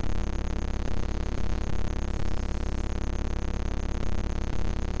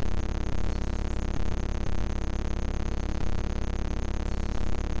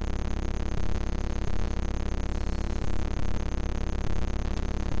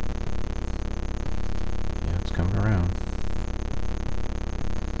 Yeah, it's coming around.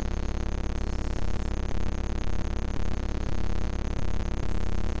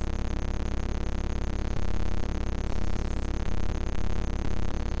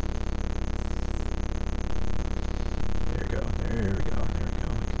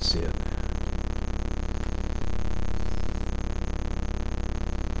 See it.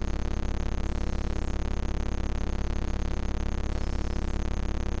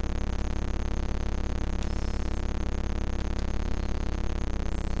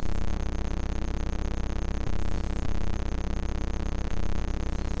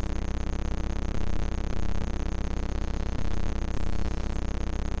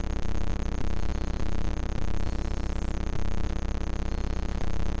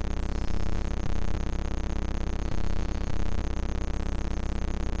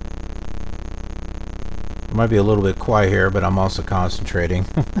 It might be a little bit quiet here, but I'm also concentrating.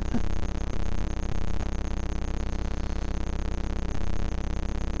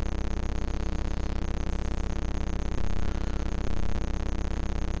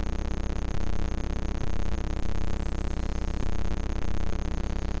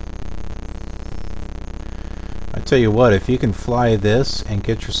 I tell you what, if you can fly this and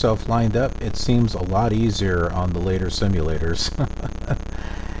get yourself lined up, it seems a lot easier on the later simulators.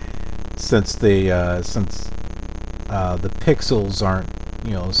 Since the pixels aren't,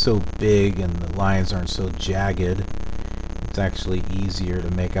 you know, so big and the lines aren't so jagged, it's actually easier to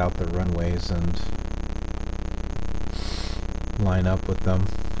make out the runways and line up with them.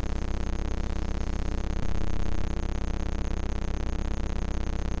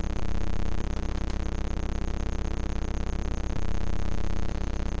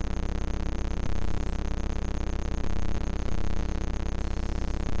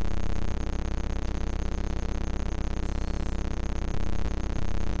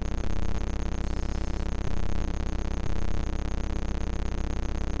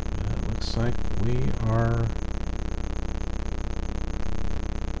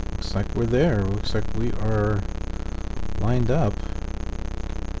 Looks like we're there. Looks like we are lined up.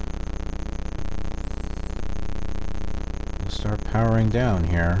 We'll start powering down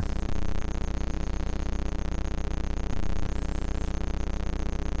here.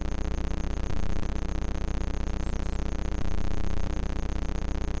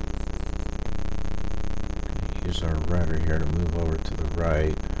 Use our rudder here to move over to the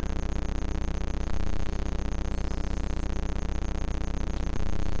right.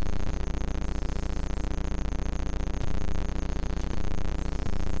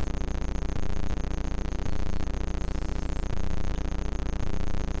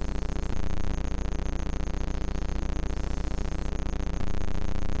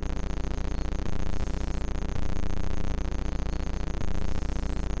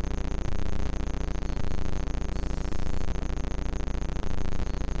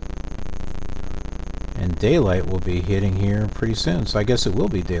 And daylight will be hitting here pretty soon, so I guess it will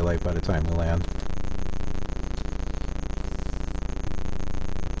be daylight by the time we land.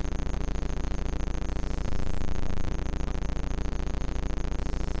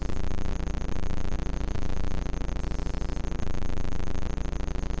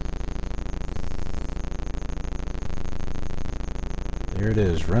 There it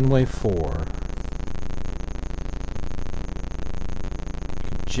is, runway 4.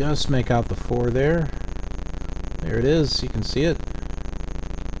 Just make out the 4 there. There it is, you can see it.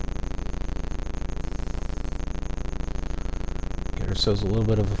 Get ourselves a little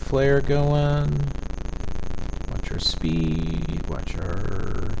bit of a flare going. Watch our speed, watch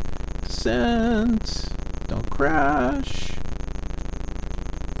our descent. Don't crash.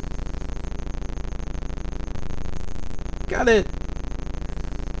 Got it.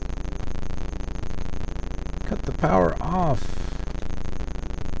 Cut the power off.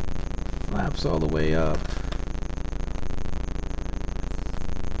 Flaps all the way up.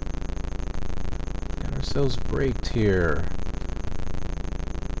 Got ourselves braked here.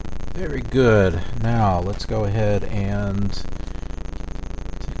 Very good. Now let's go ahead and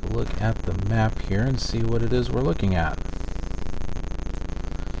take a look at the map here and see what it is we're looking at.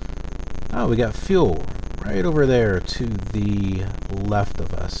 Oh, we got fuel right over there to the left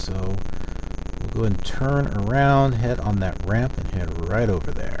of us. So we'll go ahead and turn around, head on that ramp, and head right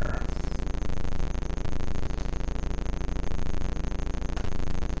over there.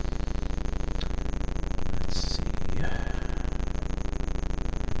 Let's see.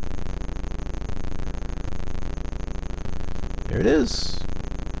 There it is.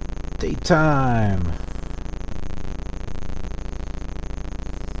 Daytime.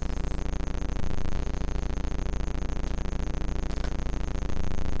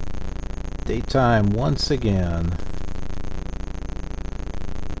 Daytime once again.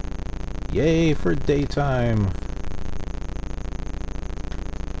 Yay for daytime.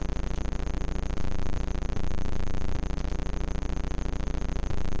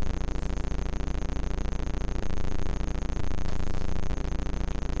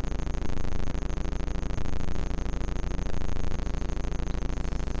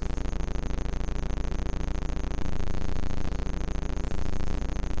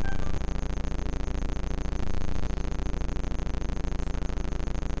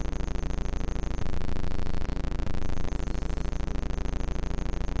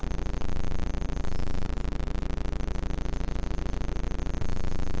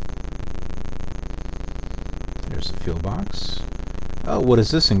 There's the fuel box. Oh, what is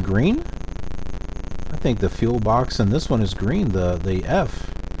this in green? I think the fuel box in this one is green, the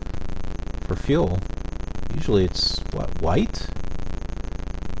F for fuel. Usually it's, what, white?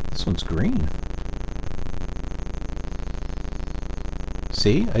 This one's green.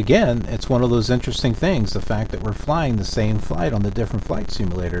 See, again, it's one of those interesting things, the fact that we're flying the same flight on the different flight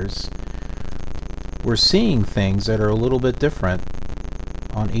simulators. We're seeing things that are a little bit different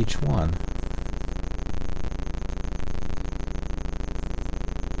on each one.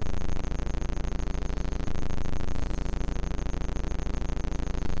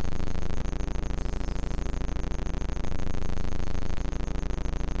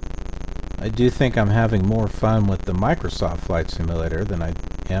 I do think I'm having more fun with the Microsoft Flight Simulator than I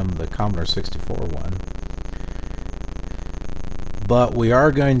am the Commodore 64 one. But we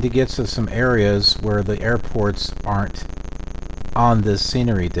are going to get to some areas where the airports aren't on this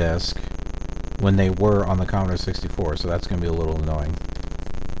scenery disk when they were on the Commodore 64, so that's going to be a little annoying.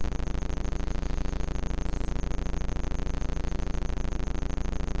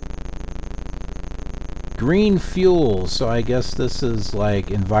 Green fuel, so I guess this is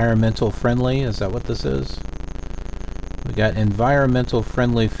like environmental friendly. Is that what this is? We got environmental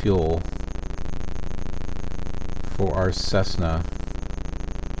friendly fuel for our Cessna.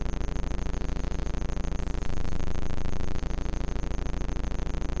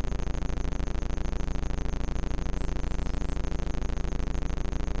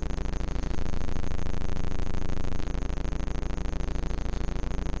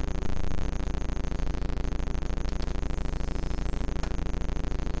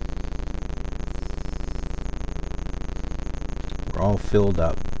 All filled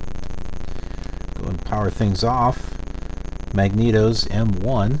up. Go and power things off. Magneto's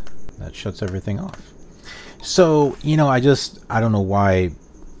M1. That shuts everything off. So, you know, I don't know why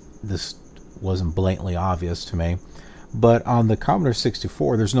this wasn't blatantly obvious to me, but on the Commodore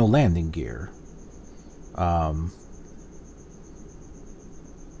 64, there's no landing gear. I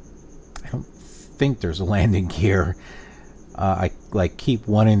don't think there's a landing gear. I like keep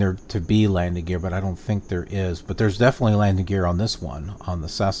wanting there to be landing gear, but I don't think there is. But there's definitely landing gear on this one, on the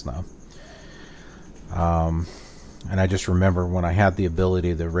Cessna. And I just remember when I had the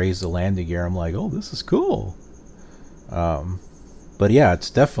ability to raise the landing gear, I'm like, oh, this is cool. But yeah, it's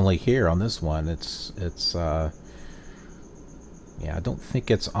definitely here on this one. Yeah, I don't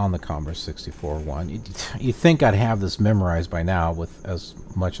think it's on the Commodore 64 one. You think I'd have this memorized by now with as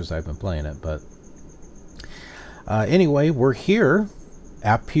much as I've been playing it, but anyway, we're here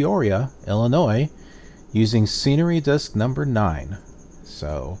at Peoria, Illinois, using Scenery Disk number 9.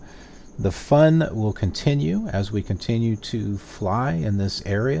 So the fun will continue as we continue to fly in this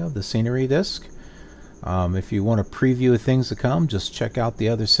area of the Scenery Disk. If you want a preview of things to come, just check out the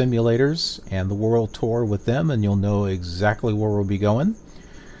other simulators and the world tour with them, and you'll know exactly where we'll be going.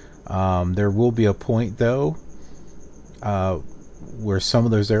 There will be a point, though, where some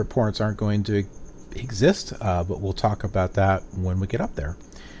of those airports aren't going to exist, but we'll talk about that when we get up there.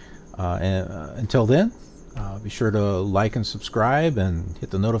 Until then, be sure to like and subscribe and hit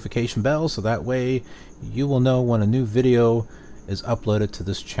the notification bell so that way you will know when a new video is uploaded to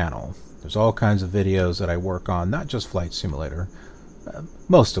this channel. There's all kinds of videos that I work on, not just Flight Simulator.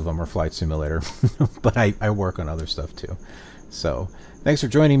 Most of them are Flight Simulator, but I work on other stuff too. So thanks for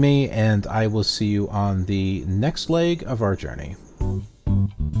joining me, and I will see you on the next leg of our journey.